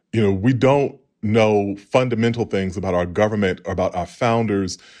 You know, we don't know fundamental things about our government or about our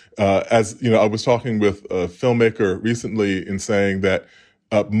founders. As you know, I was talking with a filmmaker recently in saying that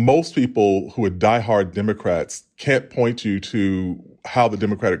most people who are diehard Democrats can't point you to how the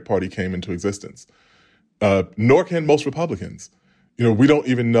Democratic Party came into existence. Nor can most Republicans. You know, we don't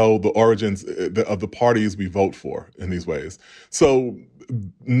even know the origins of the parties we vote for in these ways. So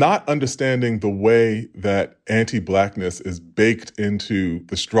not understanding the way that anti-Blackness is baked into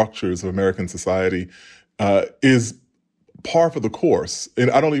the structures of American society is par for the course. And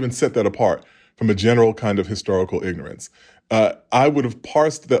I don't even set that apart from a general kind of historical ignorance. I would have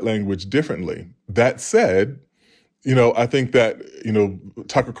parsed that language differently. That said, you know, I think that, you know,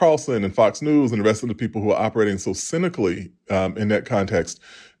 Tucker Carlson and Fox News and the rest of the people who are operating so cynically in that context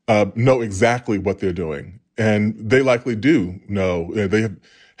know exactly what they're doing. And they likely do know. They have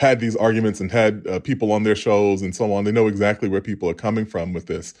had these arguments and had people on their shows and so on. They know exactly where people are coming from with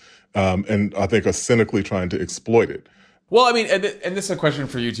this, and I think are cynically trying to exploit it. Well, I mean, and this is a question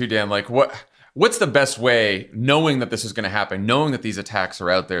for you too, Dan. Like, what's the best way, knowing that this is going to happen, knowing that these attacks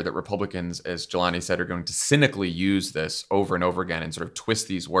are out there, that Republicans, as Jelani said, are going to cynically use this over and over again and sort of twist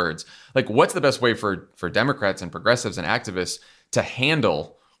these words? Like, what's the best way for Democrats and progressives and activists to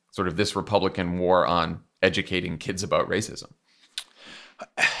handle sort of this Republican war on educating kids about racism?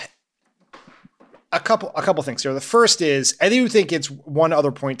 A couple things here. The first is, I do think it's one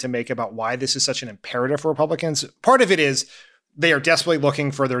other point to make about why this is such an imperative for Republicans. Part of it is they are desperately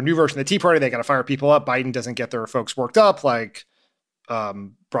looking for their new version of the Tea Party. They got to fire people up. Biden doesn't get their folks worked up like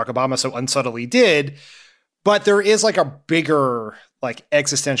Barack Obama so unsubtly did. But there is like a bigger like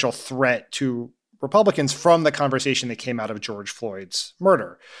existential threat to Republicans from the conversation that came out of George Floyd's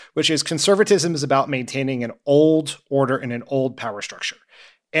murder, which is conservatism is about maintaining an old order and an old power structure.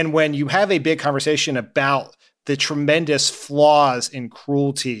 And when you have a big conversation about the tremendous flaws and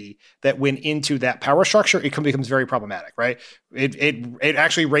cruelty that went into that power structure, it becomes very problematic, right? It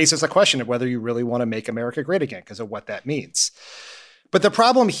actually raises a question of whether you really want to make America great again because of what that means. But the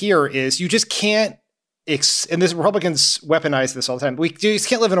problem here is you just can't, and this Republicans weaponize this all the time, we just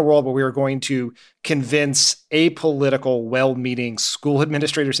can't live in a world where we are going to convince apolitical, well-meaning school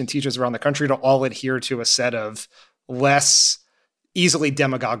administrators and teachers around the country to all adhere to a set of less easily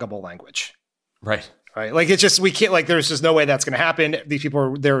demagogable language. Right. Like it's just, we can't, like, there's just no way that's going to happen. These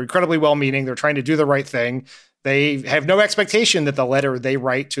people they're incredibly well-meaning. They're trying to do the right thing. They have no expectation that the letter they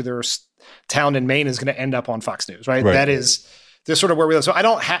write to their town in Maine is going to end up on Fox News, right? That is just sort of where we live. So I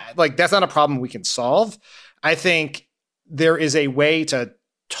don't that's not a problem we can solve. I think there is a way to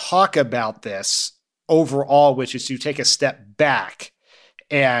talk about this overall, which is to take a step back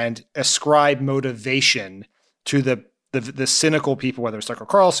and ascribe motivation to the cynical people, whether it's Tucker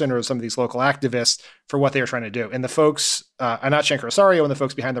Carlson or some of these local activists, for what they are trying to do. And the folks, Anat Shenker-Osorio and the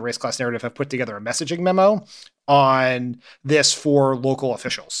folks behind the Race Class Narrative have put together a messaging memo on this for local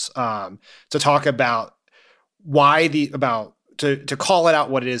officials to talk about to call it out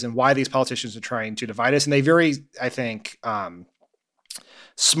what it is and why these politicians are trying to divide us. And they very, I think,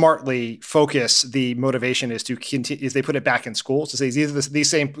 smartly focus the motivation is to continue, is they put it back in schools to say these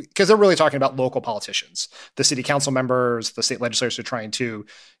same, because they're really talking about local politicians, the city council members, the state legislators are trying to,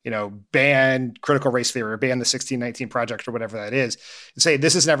 ban critical race theory or ban the 1619 Project or whatever that is, and say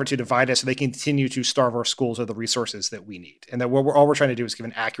this is never to divide us so they continue to starve our schools of the resources that we need. And that all we're trying to do is give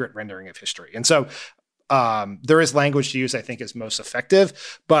an accurate rendering of history. And so there is language to use, I think, is most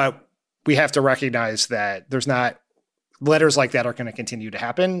effective, but we have to recognize that there's not letters like that are going to continue to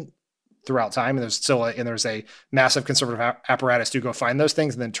happen throughout time. And there's a massive conservative apparatus to go find those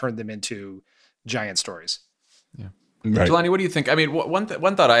things and then turn them into giant stories. Yeah. Right. Jelani, what do you think? I mean, one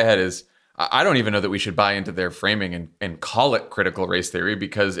thought I had is I don't even know that we should buy into their framing and call it critical race theory,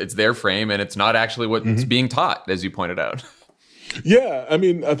 because it's their frame and it's not actually what's being taught, as you pointed out. Yeah. I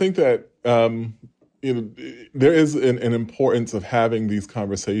mean, I think that, there is an importance of having these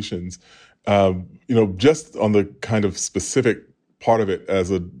conversations. Just on the kind of specific part of it,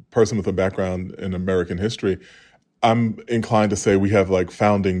 as a person with a background in American history, I'm inclined to say we have like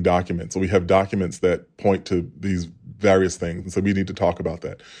founding documents. So we have documents that point to these various things. And so we need to talk about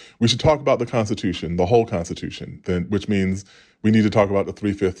that. We should talk about the Constitution, the whole Constitution, which means we need to talk about the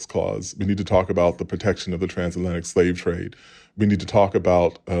 3/5 clause. We need to talk about the protection of the transatlantic slave trade. We need to talk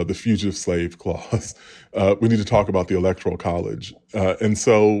about the fugitive slave clause. We need to talk about the Electoral College. And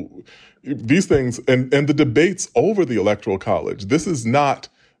so these things, and the debates over the Electoral College, this is not,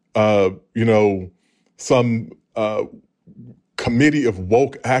 some committee of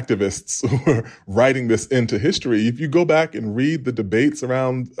woke activists who are writing this into history. If you go back and read the debates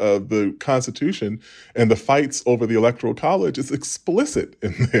around the Constitution and the fights over the Electoral College, it's explicit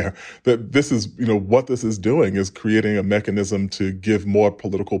in there that this is, what this is doing is creating a mechanism to give more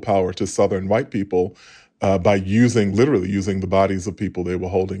political power to Southern white people by literally using the bodies of people they were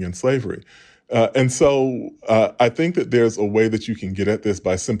holding in slavery. And so I think that there's a way that you can get at this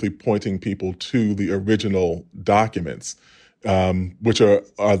by simply pointing people to the original documents, which are,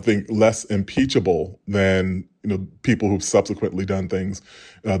 I think, less impeachable than, people who've subsequently done things.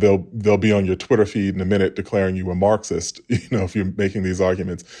 They'll be on your Twitter feed in a minute declaring you a Marxist, if you're making these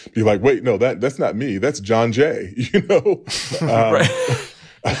arguments. Be like, wait, no, that's not me. That's John Jay, Right.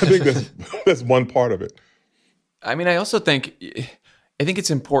 I think that's one part of it. I mean, I also think it's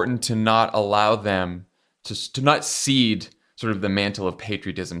important to not allow them to not cede sort of the mantle of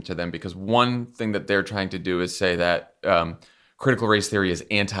patriotism to them, because one thing that they're trying to do is say that critical race theory is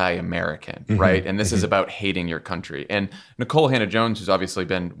anti-American, right? And this is about hating your country. And Nicole Hannah-Jones, who's obviously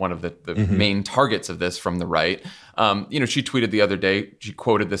been one of the main targets of this from the right, she tweeted the other day, she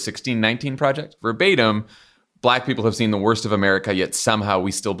quoted the 1619 Project verbatim. Black people have seen the worst of America, yet somehow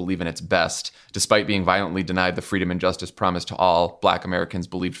we still believe in its best. Despite being violently denied the freedom and justice promised to all, Black Americans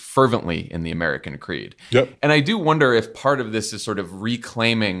believed fervently in the American creed. Yep. And I do wonder if part of this is sort of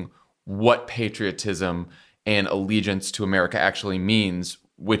reclaiming what patriotism and allegiance to America actually means,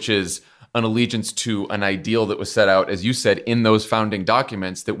 which is an allegiance to an ideal that was set out, as you said, in those founding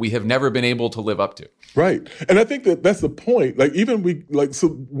documents that we have never been able to live up to. Right. And I think that's the point. So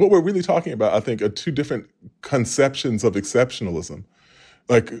what we're really talking about, I think, are two different conceptions of exceptionalism.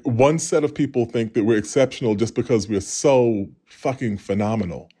 Like, one set of people think that we're exceptional just because we're so fucking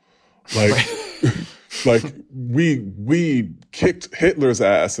phenomenal. Like, like we kicked Hitler's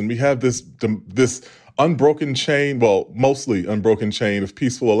ass and we have this unbroken chain, mostly unbroken chain of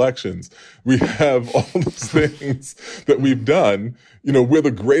peaceful elections. We have all those things that we've done. We're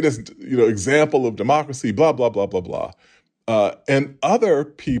the greatest, example of democracy, blah, blah, blah, blah, blah. And other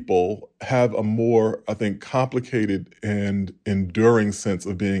people have a more, I think, complicated and enduring sense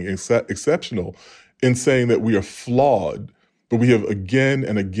of being exceptional in saying that we are flawed, but we have again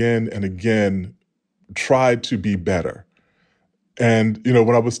and again and again tried to be better. And,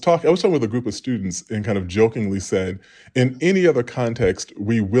 when I was talking with a group of students and kind of jokingly said, in any other context,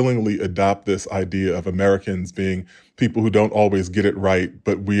 we willingly adopt this idea of Americans being people who don't always get it right,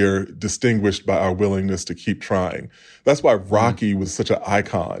 but we're distinguished by our willingness to keep trying. That's why Rocky was such an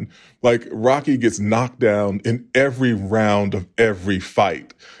icon. Like, Rocky gets knocked down in every round of every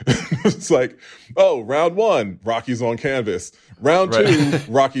fight. It's like, round one, Rocky's on canvas. Round two,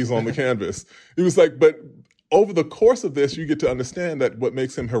 Rocky's on the canvas. It was like, but over the course of this, you get to understand that what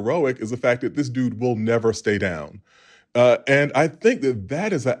makes him heroic is the fact that this dude will never stay down. And I think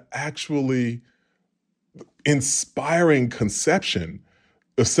that is an actually inspiring conception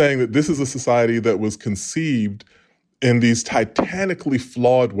of saying that this is a society that was conceived in these titanically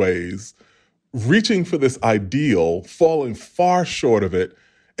flawed ways, reaching for this ideal, falling far short of it,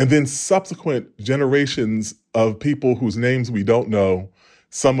 And then subsequent generations of people whose names we don't know,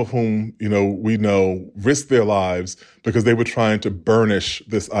 some of whom, we know, risked their lives because they were trying to burnish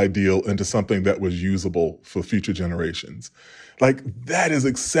this ideal into something that was usable for future generations. Like, that is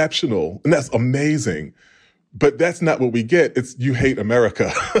exceptional and that's amazing. But that's not what we get. It's you hate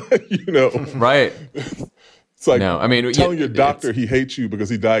America, Right. It's like telling your doctor he hates you because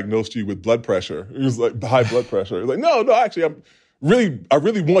he diagnosed you with blood pressure. It was like high blood pressure. It's like, no, actually, I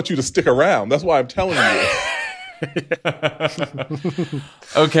really want you to stick around. That's why I'm telling you.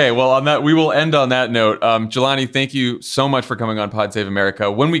 Okay, well, on that, we will end on that note. Jelani, thank you so much for coming on Pod Save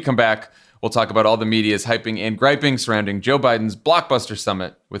America. When we come back, we'll talk about all the media's hyping and griping surrounding Joe Biden's blockbuster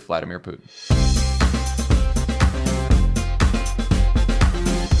summit with Vladimir Putin.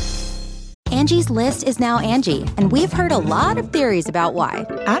 Angie's List is now Angie, and we've heard a lot of theories about why.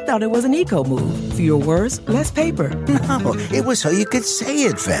 I thought it was an eco move. Fewer words, less paper. No, it was so you could say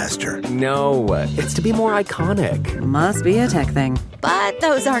it faster. No, it's to be more iconic. Must be a tech thing. But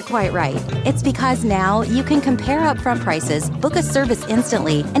those aren't quite right. It's because now you can compare upfront prices, book a service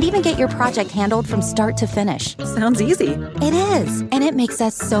instantly, and even get your project handled from start to finish. Sounds easy. It is, and it makes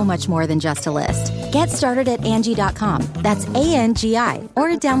us so much more than just a list. Get started at Angie.com. That's ANGI, or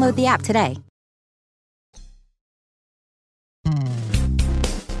download the app today.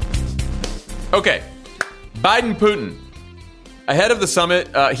 Okay, Biden-Putin. Ahead of the summit,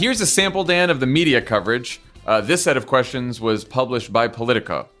 here's a sample, Dan, of the media coverage. This set of questions was published by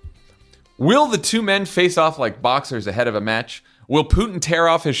Politico. Will the two men face off like boxers ahead of a match? Will Putin tear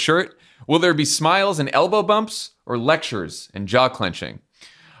off his shirt? Will there be smiles and elbow bumps, or lectures and jaw clenching?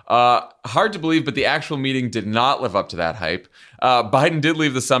 Hard to believe, but the actual meeting did not live up to that hype. Biden did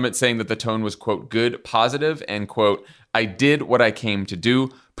leave the summit saying that the tone was, quote, good, positive, and, quote, I did what I came to do.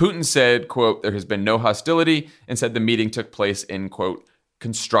 Putin said, quote, there has been no hostility, and said the meeting took place in, quote,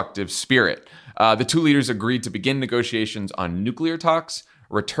 constructive spirit. The two leaders agreed to begin negotiations on nuclear talks,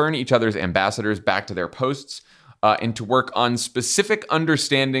 return each other's ambassadors back to their posts, and to work on specific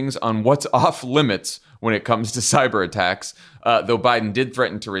understandings on what's off limits when it comes to cyber attacks, though Biden did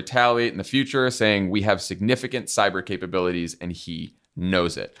threaten to retaliate in the future, saying we have significant cyber capabilities and he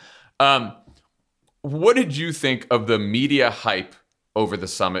knows it. What did you think of the media hype over the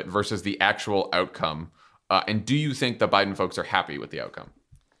summit versus the actual outcome? And do you think the Biden folks are happy with the outcome?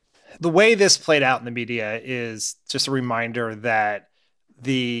 The way this played out in the media is just a reminder that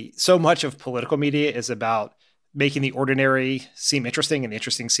so much of political media is about making the ordinary seem interesting and the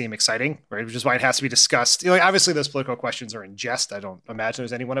interesting seem exciting, right? Which is why it has to be discussed. Obviously, those political questions are in jest. I don't imagine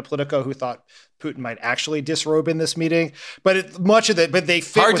there's anyone at Politico who thought Putin might actually disrobe in this meeting. But they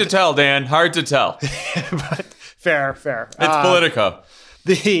fit. Hard to tell, Dan. Hard to tell. But fair. It's Politico.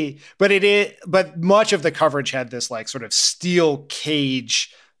 But much of the coverage had this like sort of steel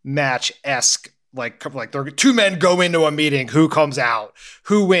cage match-esque, like there are two men go into a meeting, who comes out,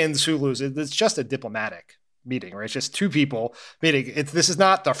 who wins, who loses. It's just a diplomatic meeting, right? It's just two people meeting. This is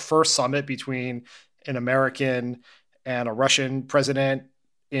not the first summit between an American and a Russian president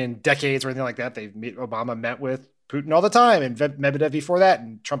in decades or anything like that. Obama met with Putin all the time, and Medvedev before that,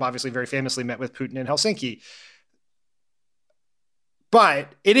 and Trump obviously very famously met with Putin in Helsinki.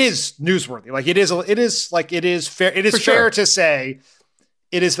 But it is newsworthy. Like it is fair to say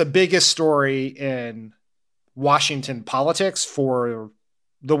it is the biggest story in Washington politics for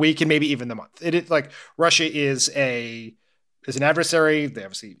the week and maybe even the month. It is like Russia is an adversary. They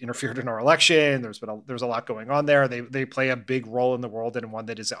obviously interfered in our election. There's a lot going on there. They play a big role in the world and one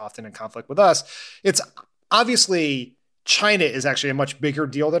that is often in conflict with us. It's obviously China is actually a much bigger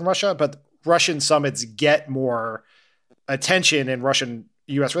deal than Russia, but Russian summits get more attention and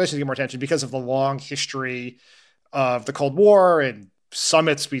Russian-U.S. relations get more attention because of the long history of the Cold War and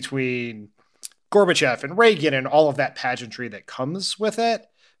summits between Gorbachev and Reagan and all of that pageantry that comes with it.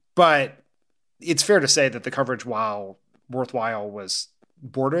 But it's fair to say that the coverage, while worthwhile, was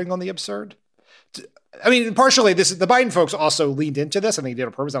bordering on the absurd. I mean, partially, the Biden folks also leaned into this. I think they did it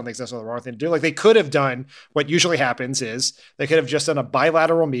on purpose. I don't think that's the wrong thing to do. Like, they could have done what usually happens is they could have just done a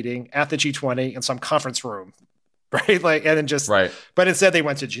bilateral meeting at the G20 in some conference room, right? Like, and then just right. But instead, they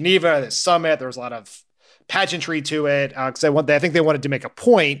went to Geneva, this summit. There was a lot of pageantry to it. I think they wanted to make a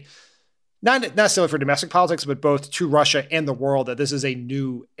point, not necessarily for domestic politics, but both to Russia and the world, that this is a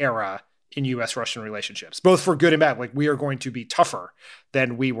new era in U.S.-Russian relationships, both for good and bad. Like, we are going to be tougher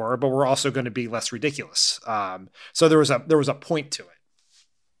than we were, but we're also going to be less ridiculous. So there was a point to it.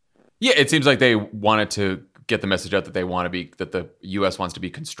 Yeah, it seems like they wanted to get the message out that that the U.S. wants to be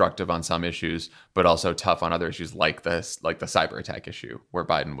constructive on some issues, but also tough on other issues like the cyber attack issue, where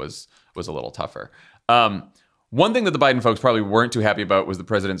Biden was a little tougher. One thing that the Biden folks probably weren't too happy about was the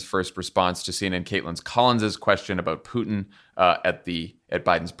president's first response to CNN Caitlin Collins' question about Putin at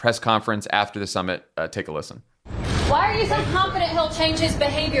Biden's press conference after the summit. Take a listen. Why are you so confident he'll change his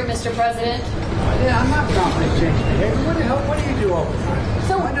behavior, Mr. President? Yeah, I'm not confident change behavior. What do you do all the time?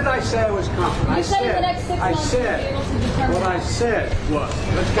 So when did I say I was confident? You said in the next 6 months you'll be able to determine. What I said was,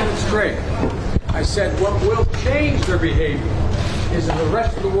 let's get it straight. I said what will change their behavior is if the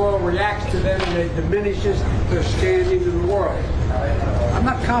rest of the world reacts to them and it diminishes their standing in the world. I'm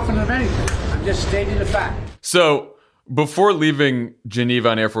not confident of anything. I'm just stating the fact. So before leaving Geneva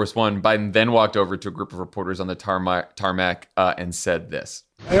on Air Force One, Biden then walked over to a group of reporters on the tarmac and said this.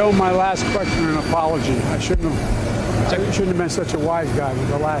 I owe my last question an apology. I shouldn't have been such a wise guy with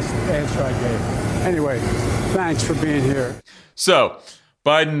the last answer I gave. Anyway, thanks for being here. So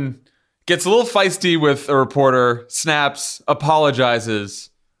Biden gets a little feisty with a reporter, snaps, apologizes,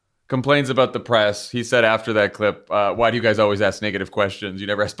 complains about the press. He said after that clip, why do you guys always ask negative questions? You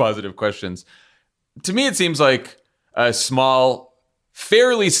never ask positive questions. To me, it seems like a small,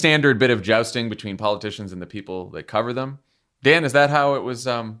 fairly standard bit of jousting between politicians and the people that cover them. Dan, is that how it was?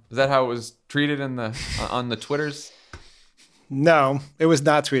 Is that how it was treated on the Twitters? No, it was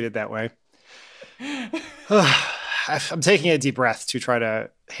not treated that way. I'm taking a deep breath to try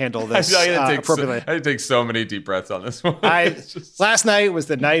to handle this appropriately. I take so many deep breaths on this one. Last night was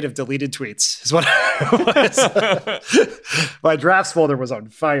the night of deleted tweets, is what it was. My drafts folder was on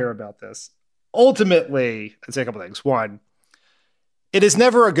fire about this. Ultimately, I'd say a couple things. One, it is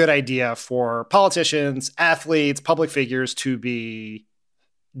never a good idea for politicians, athletes, public figures to be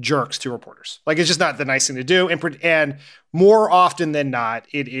jerks to reporters. Like, it's just not the nice thing to do. And more often than not,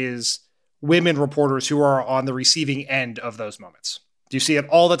 it is women reporters who are on the receiving end of those moments. You see it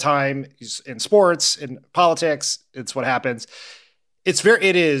all the time in sports, in politics. It's what happens.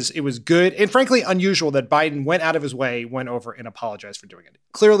 It was good and frankly unusual that Biden went out of his way, went over and apologized for doing it.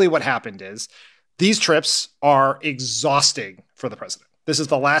 Clearly what happened is these trips are exhausting for the president. This is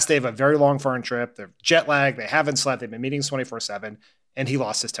the last day of a very long foreign trip. They're jet lagged. They haven't slept. They've been meetings 24/7 and he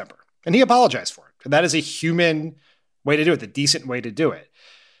lost his temper and he apologized for it. And that is a human way to do it, the decent way to do it.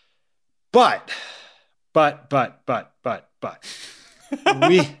 But and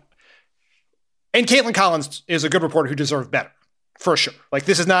Caitlin Collins is a good reporter who deserved better, for sure. Like,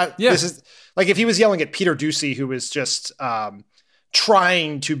 this is not, This is like if he was yelling at Peter Doocy, who was just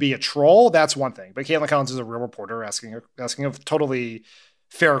trying to be a troll, that's one thing. But Caitlin Collins is a real reporter asking a totally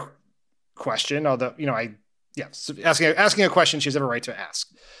fair question. Although, asking a question she has every right to ask.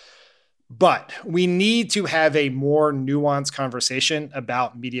 But we need to have a more nuanced conversation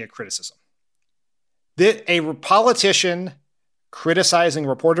about media criticism. That a politician criticizing a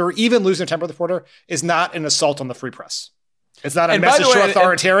reporter, or even losing a temper with a reporter, is not an assault on the free press. It's not a message to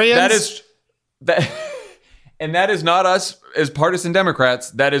authoritarians. And that is not us as partisan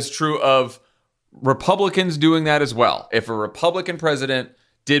Democrats. That is true of Republicans doing that as well. If a Republican president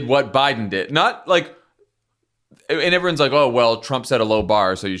did what Biden did, not like, and everyone's like, oh, well, Trump set a low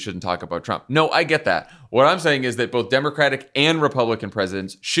bar, so you shouldn't talk about Trump. No, I get that. What I'm saying is that both Democratic and Republican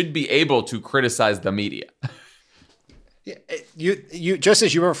presidents should be able to criticize the media. You just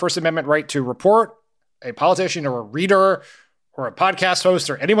as you have a First Amendment right to report, a politician or a reader or a podcast host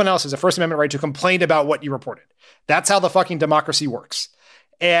or anyone else has a First Amendment right to complain about what you reported. That's how the fucking democracy works.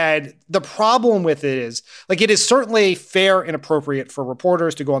 And the problem with it is, like, it is certainly fair and appropriate for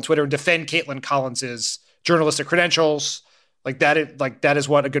reporters to go on Twitter and defend Caitlin Collins's journalistic credentials. That is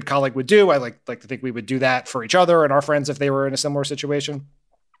what a good colleague would do. I like to think we would do that for each other and our friends if they were in a similar situation.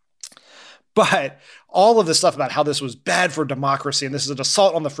 But all of this stuff about how this was bad for democracy and this is an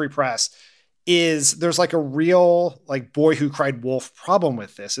assault on the free press there's like a real boy who cried wolf problem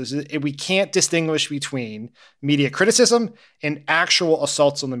with this. We can't distinguish between media criticism and actual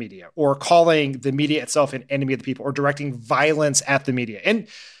assaults on the media, or calling the media itself an enemy of the people, or directing violence at the media. And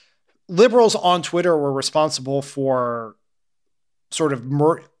liberals on Twitter were responsible for sort of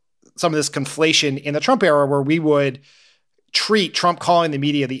some of this conflation in the Trump era, where we would treat Trump calling the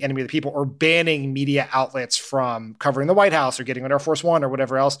media the enemy of the people, or banning media outlets from covering the White House or getting on Air Force One or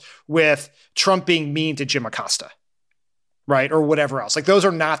whatever else, with Trump being mean to Jim Acosta, right? Or whatever else. Those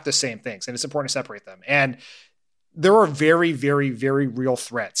are not the same things, and it's important to separate them. And there are very, very, very real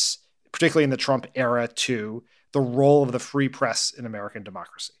threats, particularly in the Trump era, to the role of the free press in American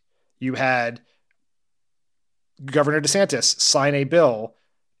democracy. You had Governor DeSantis sign a bill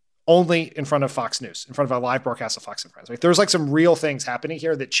only in front of Fox News, in front of a live broadcast of Fox and Friends. There's some real things happening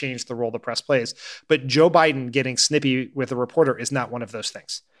here that change the role the press plays. But Joe Biden getting snippy with a reporter is not one of those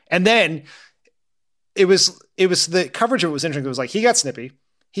things. And then it was the coverage of it was interesting. It was like, he got snippy.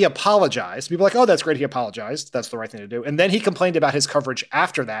 He apologized. People were like, oh, that's great. He apologized. That's the right thing to do. And then he complained about his coverage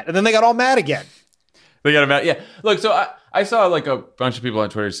after that. And then they got all mad again. They got mad. Yeah. Look, so I saw like a bunch of people on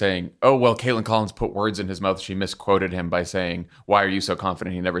Twitter saying, oh, well, Caitlin Collins put words in his mouth. She misquoted him by saying, why are you so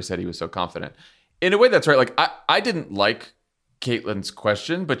confident? He never said he was so confident. In a way, that's right. Like, I didn't like Caitlin's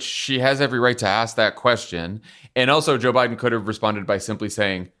question, but she has every right to ask that question. And also, Joe Biden could have responded by simply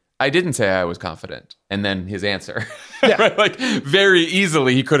saying, I didn't say I was confident. And then his answer, yeah. Right? Like very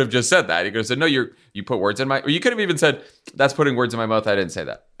easily, he could have just said that. He could have said, no, you put words in my, or you could have even said, that's putting words in my mouth. I didn't say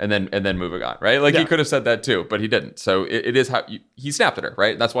that. And then moving on, right? Like he could have said that too, but he didn't. So it is how he snapped at her,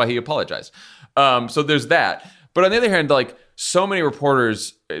 right? That's why he apologized. So there's that. But on the other hand, like so many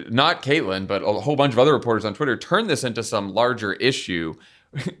reporters, not Caitlin, but a whole bunch of other reporters on Twitter turned this into some larger issue.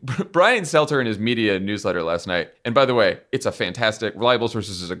 Brian Stelter in his media newsletter last night, and by the way, it's a fantastic, Reliable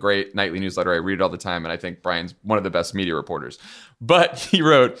Sources is a great nightly newsletter. I read it all the time, and I think Brian's one of the best media reporters. But he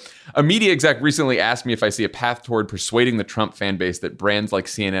wrote, a media exec recently asked me if I see a path toward persuading the Trump fan base that brands like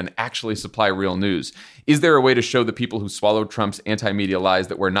CNN actually supply real news. Is there a way to show the people who swallowed Trump's anti-media lies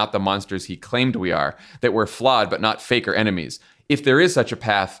that we're not the monsters he claimed we are, that we're flawed but not fake or enemies? If there is such a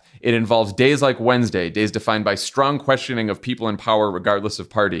path, it involves days like Wednesday, days defined by strong questioning of people in power regardless of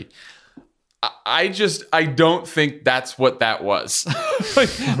party. I don't think that's what that was.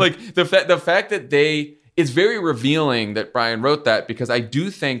 like the fact that it's very revealing that Brian wrote that, because I do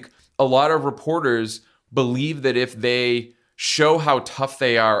think a lot of reporters believe that if they show how tough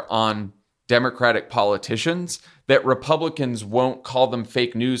they are on Democratic politicians, that Republicans won't call them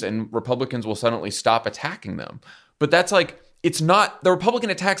fake news and Republicans will suddenly stop attacking them. But that's like, it's not, the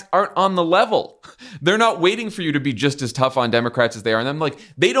Republican attacks aren't on the level. They're not waiting for you to be just as tough on Democrats as they are on them. Like,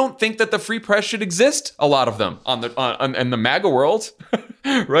 they don't think that the free press should exist, a lot of them, in the MAGA world,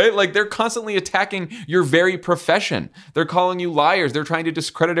 right? Like, they're constantly attacking your very profession. They're calling you liars. They're trying to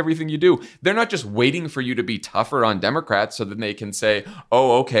discredit everything you do. They're not just waiting for you to be tougher on Democrats so that they can say,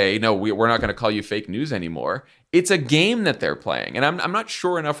 oh, okay, no, we're not going to call you fake news anymore. It's a game that they're playing. And I'm not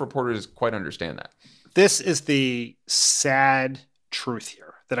sure enough reporters quite understand that. This is the sad truth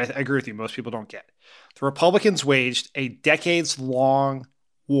here that I agree with you, most people don't get. The Republicans waged a decades-long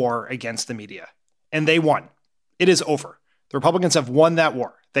war against the media, and they won. It is over. The Republicans have won that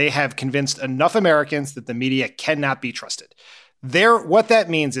war. They have convinced enough Americans that the media cannot be trusted. What that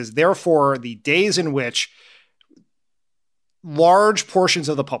means is, therefore, the days in which large portions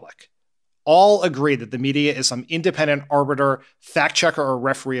of the public all agree that the media is some independent arbiter, fact checker, or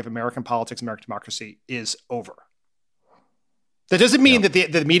referee of American politics, American democracy is over. That doesn't mean that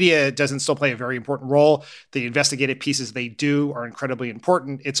the media doesn't still play a very important role. The investigative pieces they do are incredibly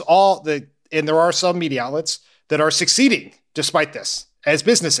important. And there are some media outlets that are succeeding despite this as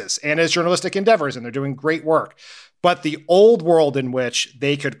businesses and as journalistic endeavors, and they're doing great work. But the old world in which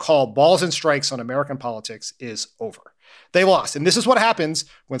they could call balls and strikes on American politics is over. They lost. And this is what happens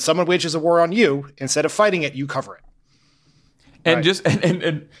when someone wages a war on you. Instead of fighting it, you cover it. And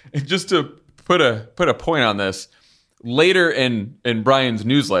right? just to put a point on this, later in Brian's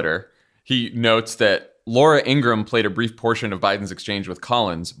newsletter, he notes that Laura Ingraham played a brief portion of Biden's exchange with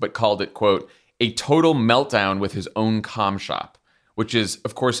Collins, but called it, quote, a total meltdown with his own comm shop, which is,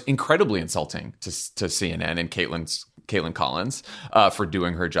 of course, incredibly insulting to CNN and Caitlin Collins for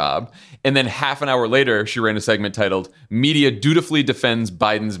doing her job. And then half an hour later, she ran a segment titled, Media Dutifully Defends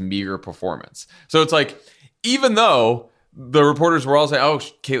Biden's Meager Performance. So it's like, even though the reporters were all saying, oh,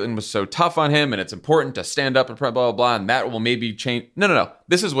 Caitlin was so tough on him and it's important to stand up and blah, blah, blah, and that will maybe change. No.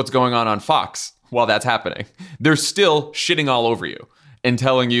 This is what's going on Fox while that's happening. They're still shitting all over you and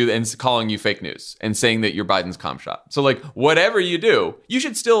telling you and calling you fake news and saying that you're Biden's comm shop. So like, whatever you do, you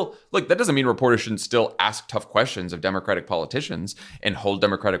should still, like, that doesn't mean reporters shouldn't still ask tough questions of Democratic politicians and hold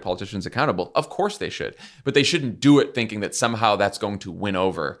Democratic politicians accountable. Of course they should, but they shouldn't do it thinking that somehow that's going to win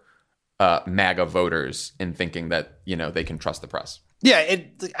over MAGA voters and thinking that, they can trust the press. Yeah,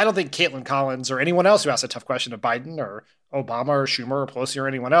 I don't think Caitlin Collins or anyone else who asks a tough question of Biden or Obama or Schumer or Pelosi or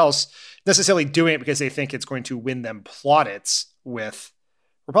anyone else necessarily doing it because they think it's going to win them plaudits with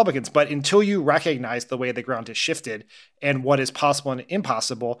Republicans. But until you recognize the way the ground has shifted and what is possible and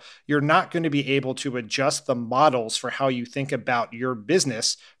impossible, you're not going to be able to adjust the models for how you think about your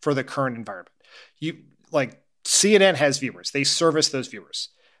business for the current environment. CNN has viewers. They service those viewers.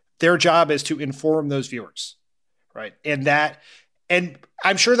 Their job is to inform those viewers, right? And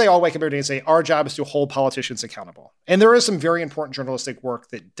I'm sure they all wake up every day and say, our job is to hold politicians accountable. And there is some very important journalistic work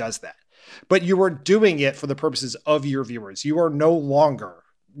that does that. But you are doing it for the purposes of your viewers. You are no longer,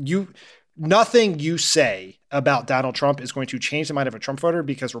 nothing you say about Donald Trump is going to change the mind of a Trump voter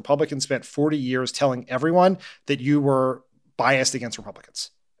because Republicans spent 40 years telling everyone that you were biased against Republicans.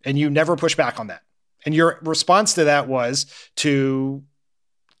 And you never push back on that. And your response to that was to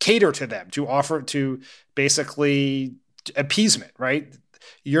cater to them, to offer, to basically appeasement, right?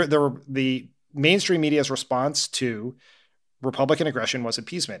 The mainstream media's response to Republican aggression was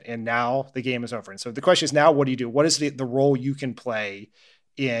appeasement. And now the game is over. And so the question is now, what do you do? What is the role you can play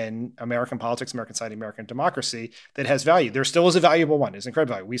in American politics, American society, American democracy that has value? There still is a valuable one. It's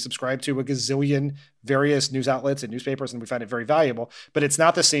incredible value. We subscribe to a gazillion various news outlets and newspapers, and we find it very valuable, but it's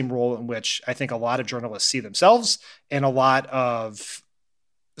not the same role in which I think a lot of journalists see themselves and a lot of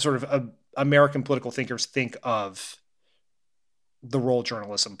sort of American political thinkers think of the role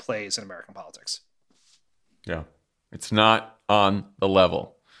journalism plays in American politics. Yeah. It's not on the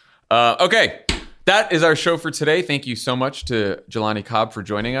level. Okay. That is our show for today. Thank you so much to Jelani Cobb for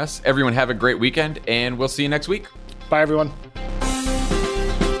joining us. Everyone have a great weekend, and we'll see you next week. Bye, everyone.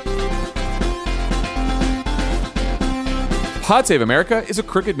 Pod Save America is a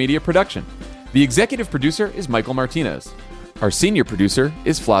Crooked Media production. The executive producer is Michael Martinez. Our senior producer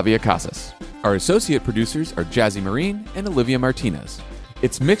is Flavia Casas. Our associate producers are Jazzy Marine and Olivia Martinez.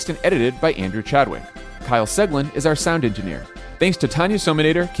 It's mixed and edited by Andrew Chadwick. Kyle Seglin is our sound engineer. Thanks to Tanya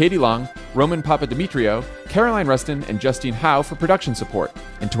Sominator, Katie Long, Roman Papadimitriou, Caroline Rustin, and Justine Howe for production support,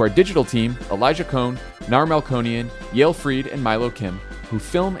 and to our digital team, Elijah Cohn, Nar Melkonian, Yale Freed, and Milo Kim, who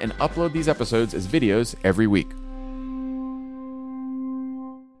film and upload these episodes as videos every week.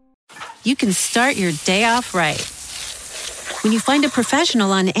 You can start your day off right when you find a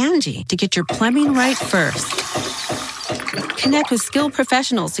professional on Angie to get your plumbing right first. Connect with skilled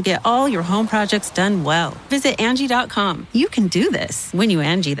professionals to get all your home projects done well. Visit Angie.com. You can do this when you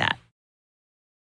Angie that.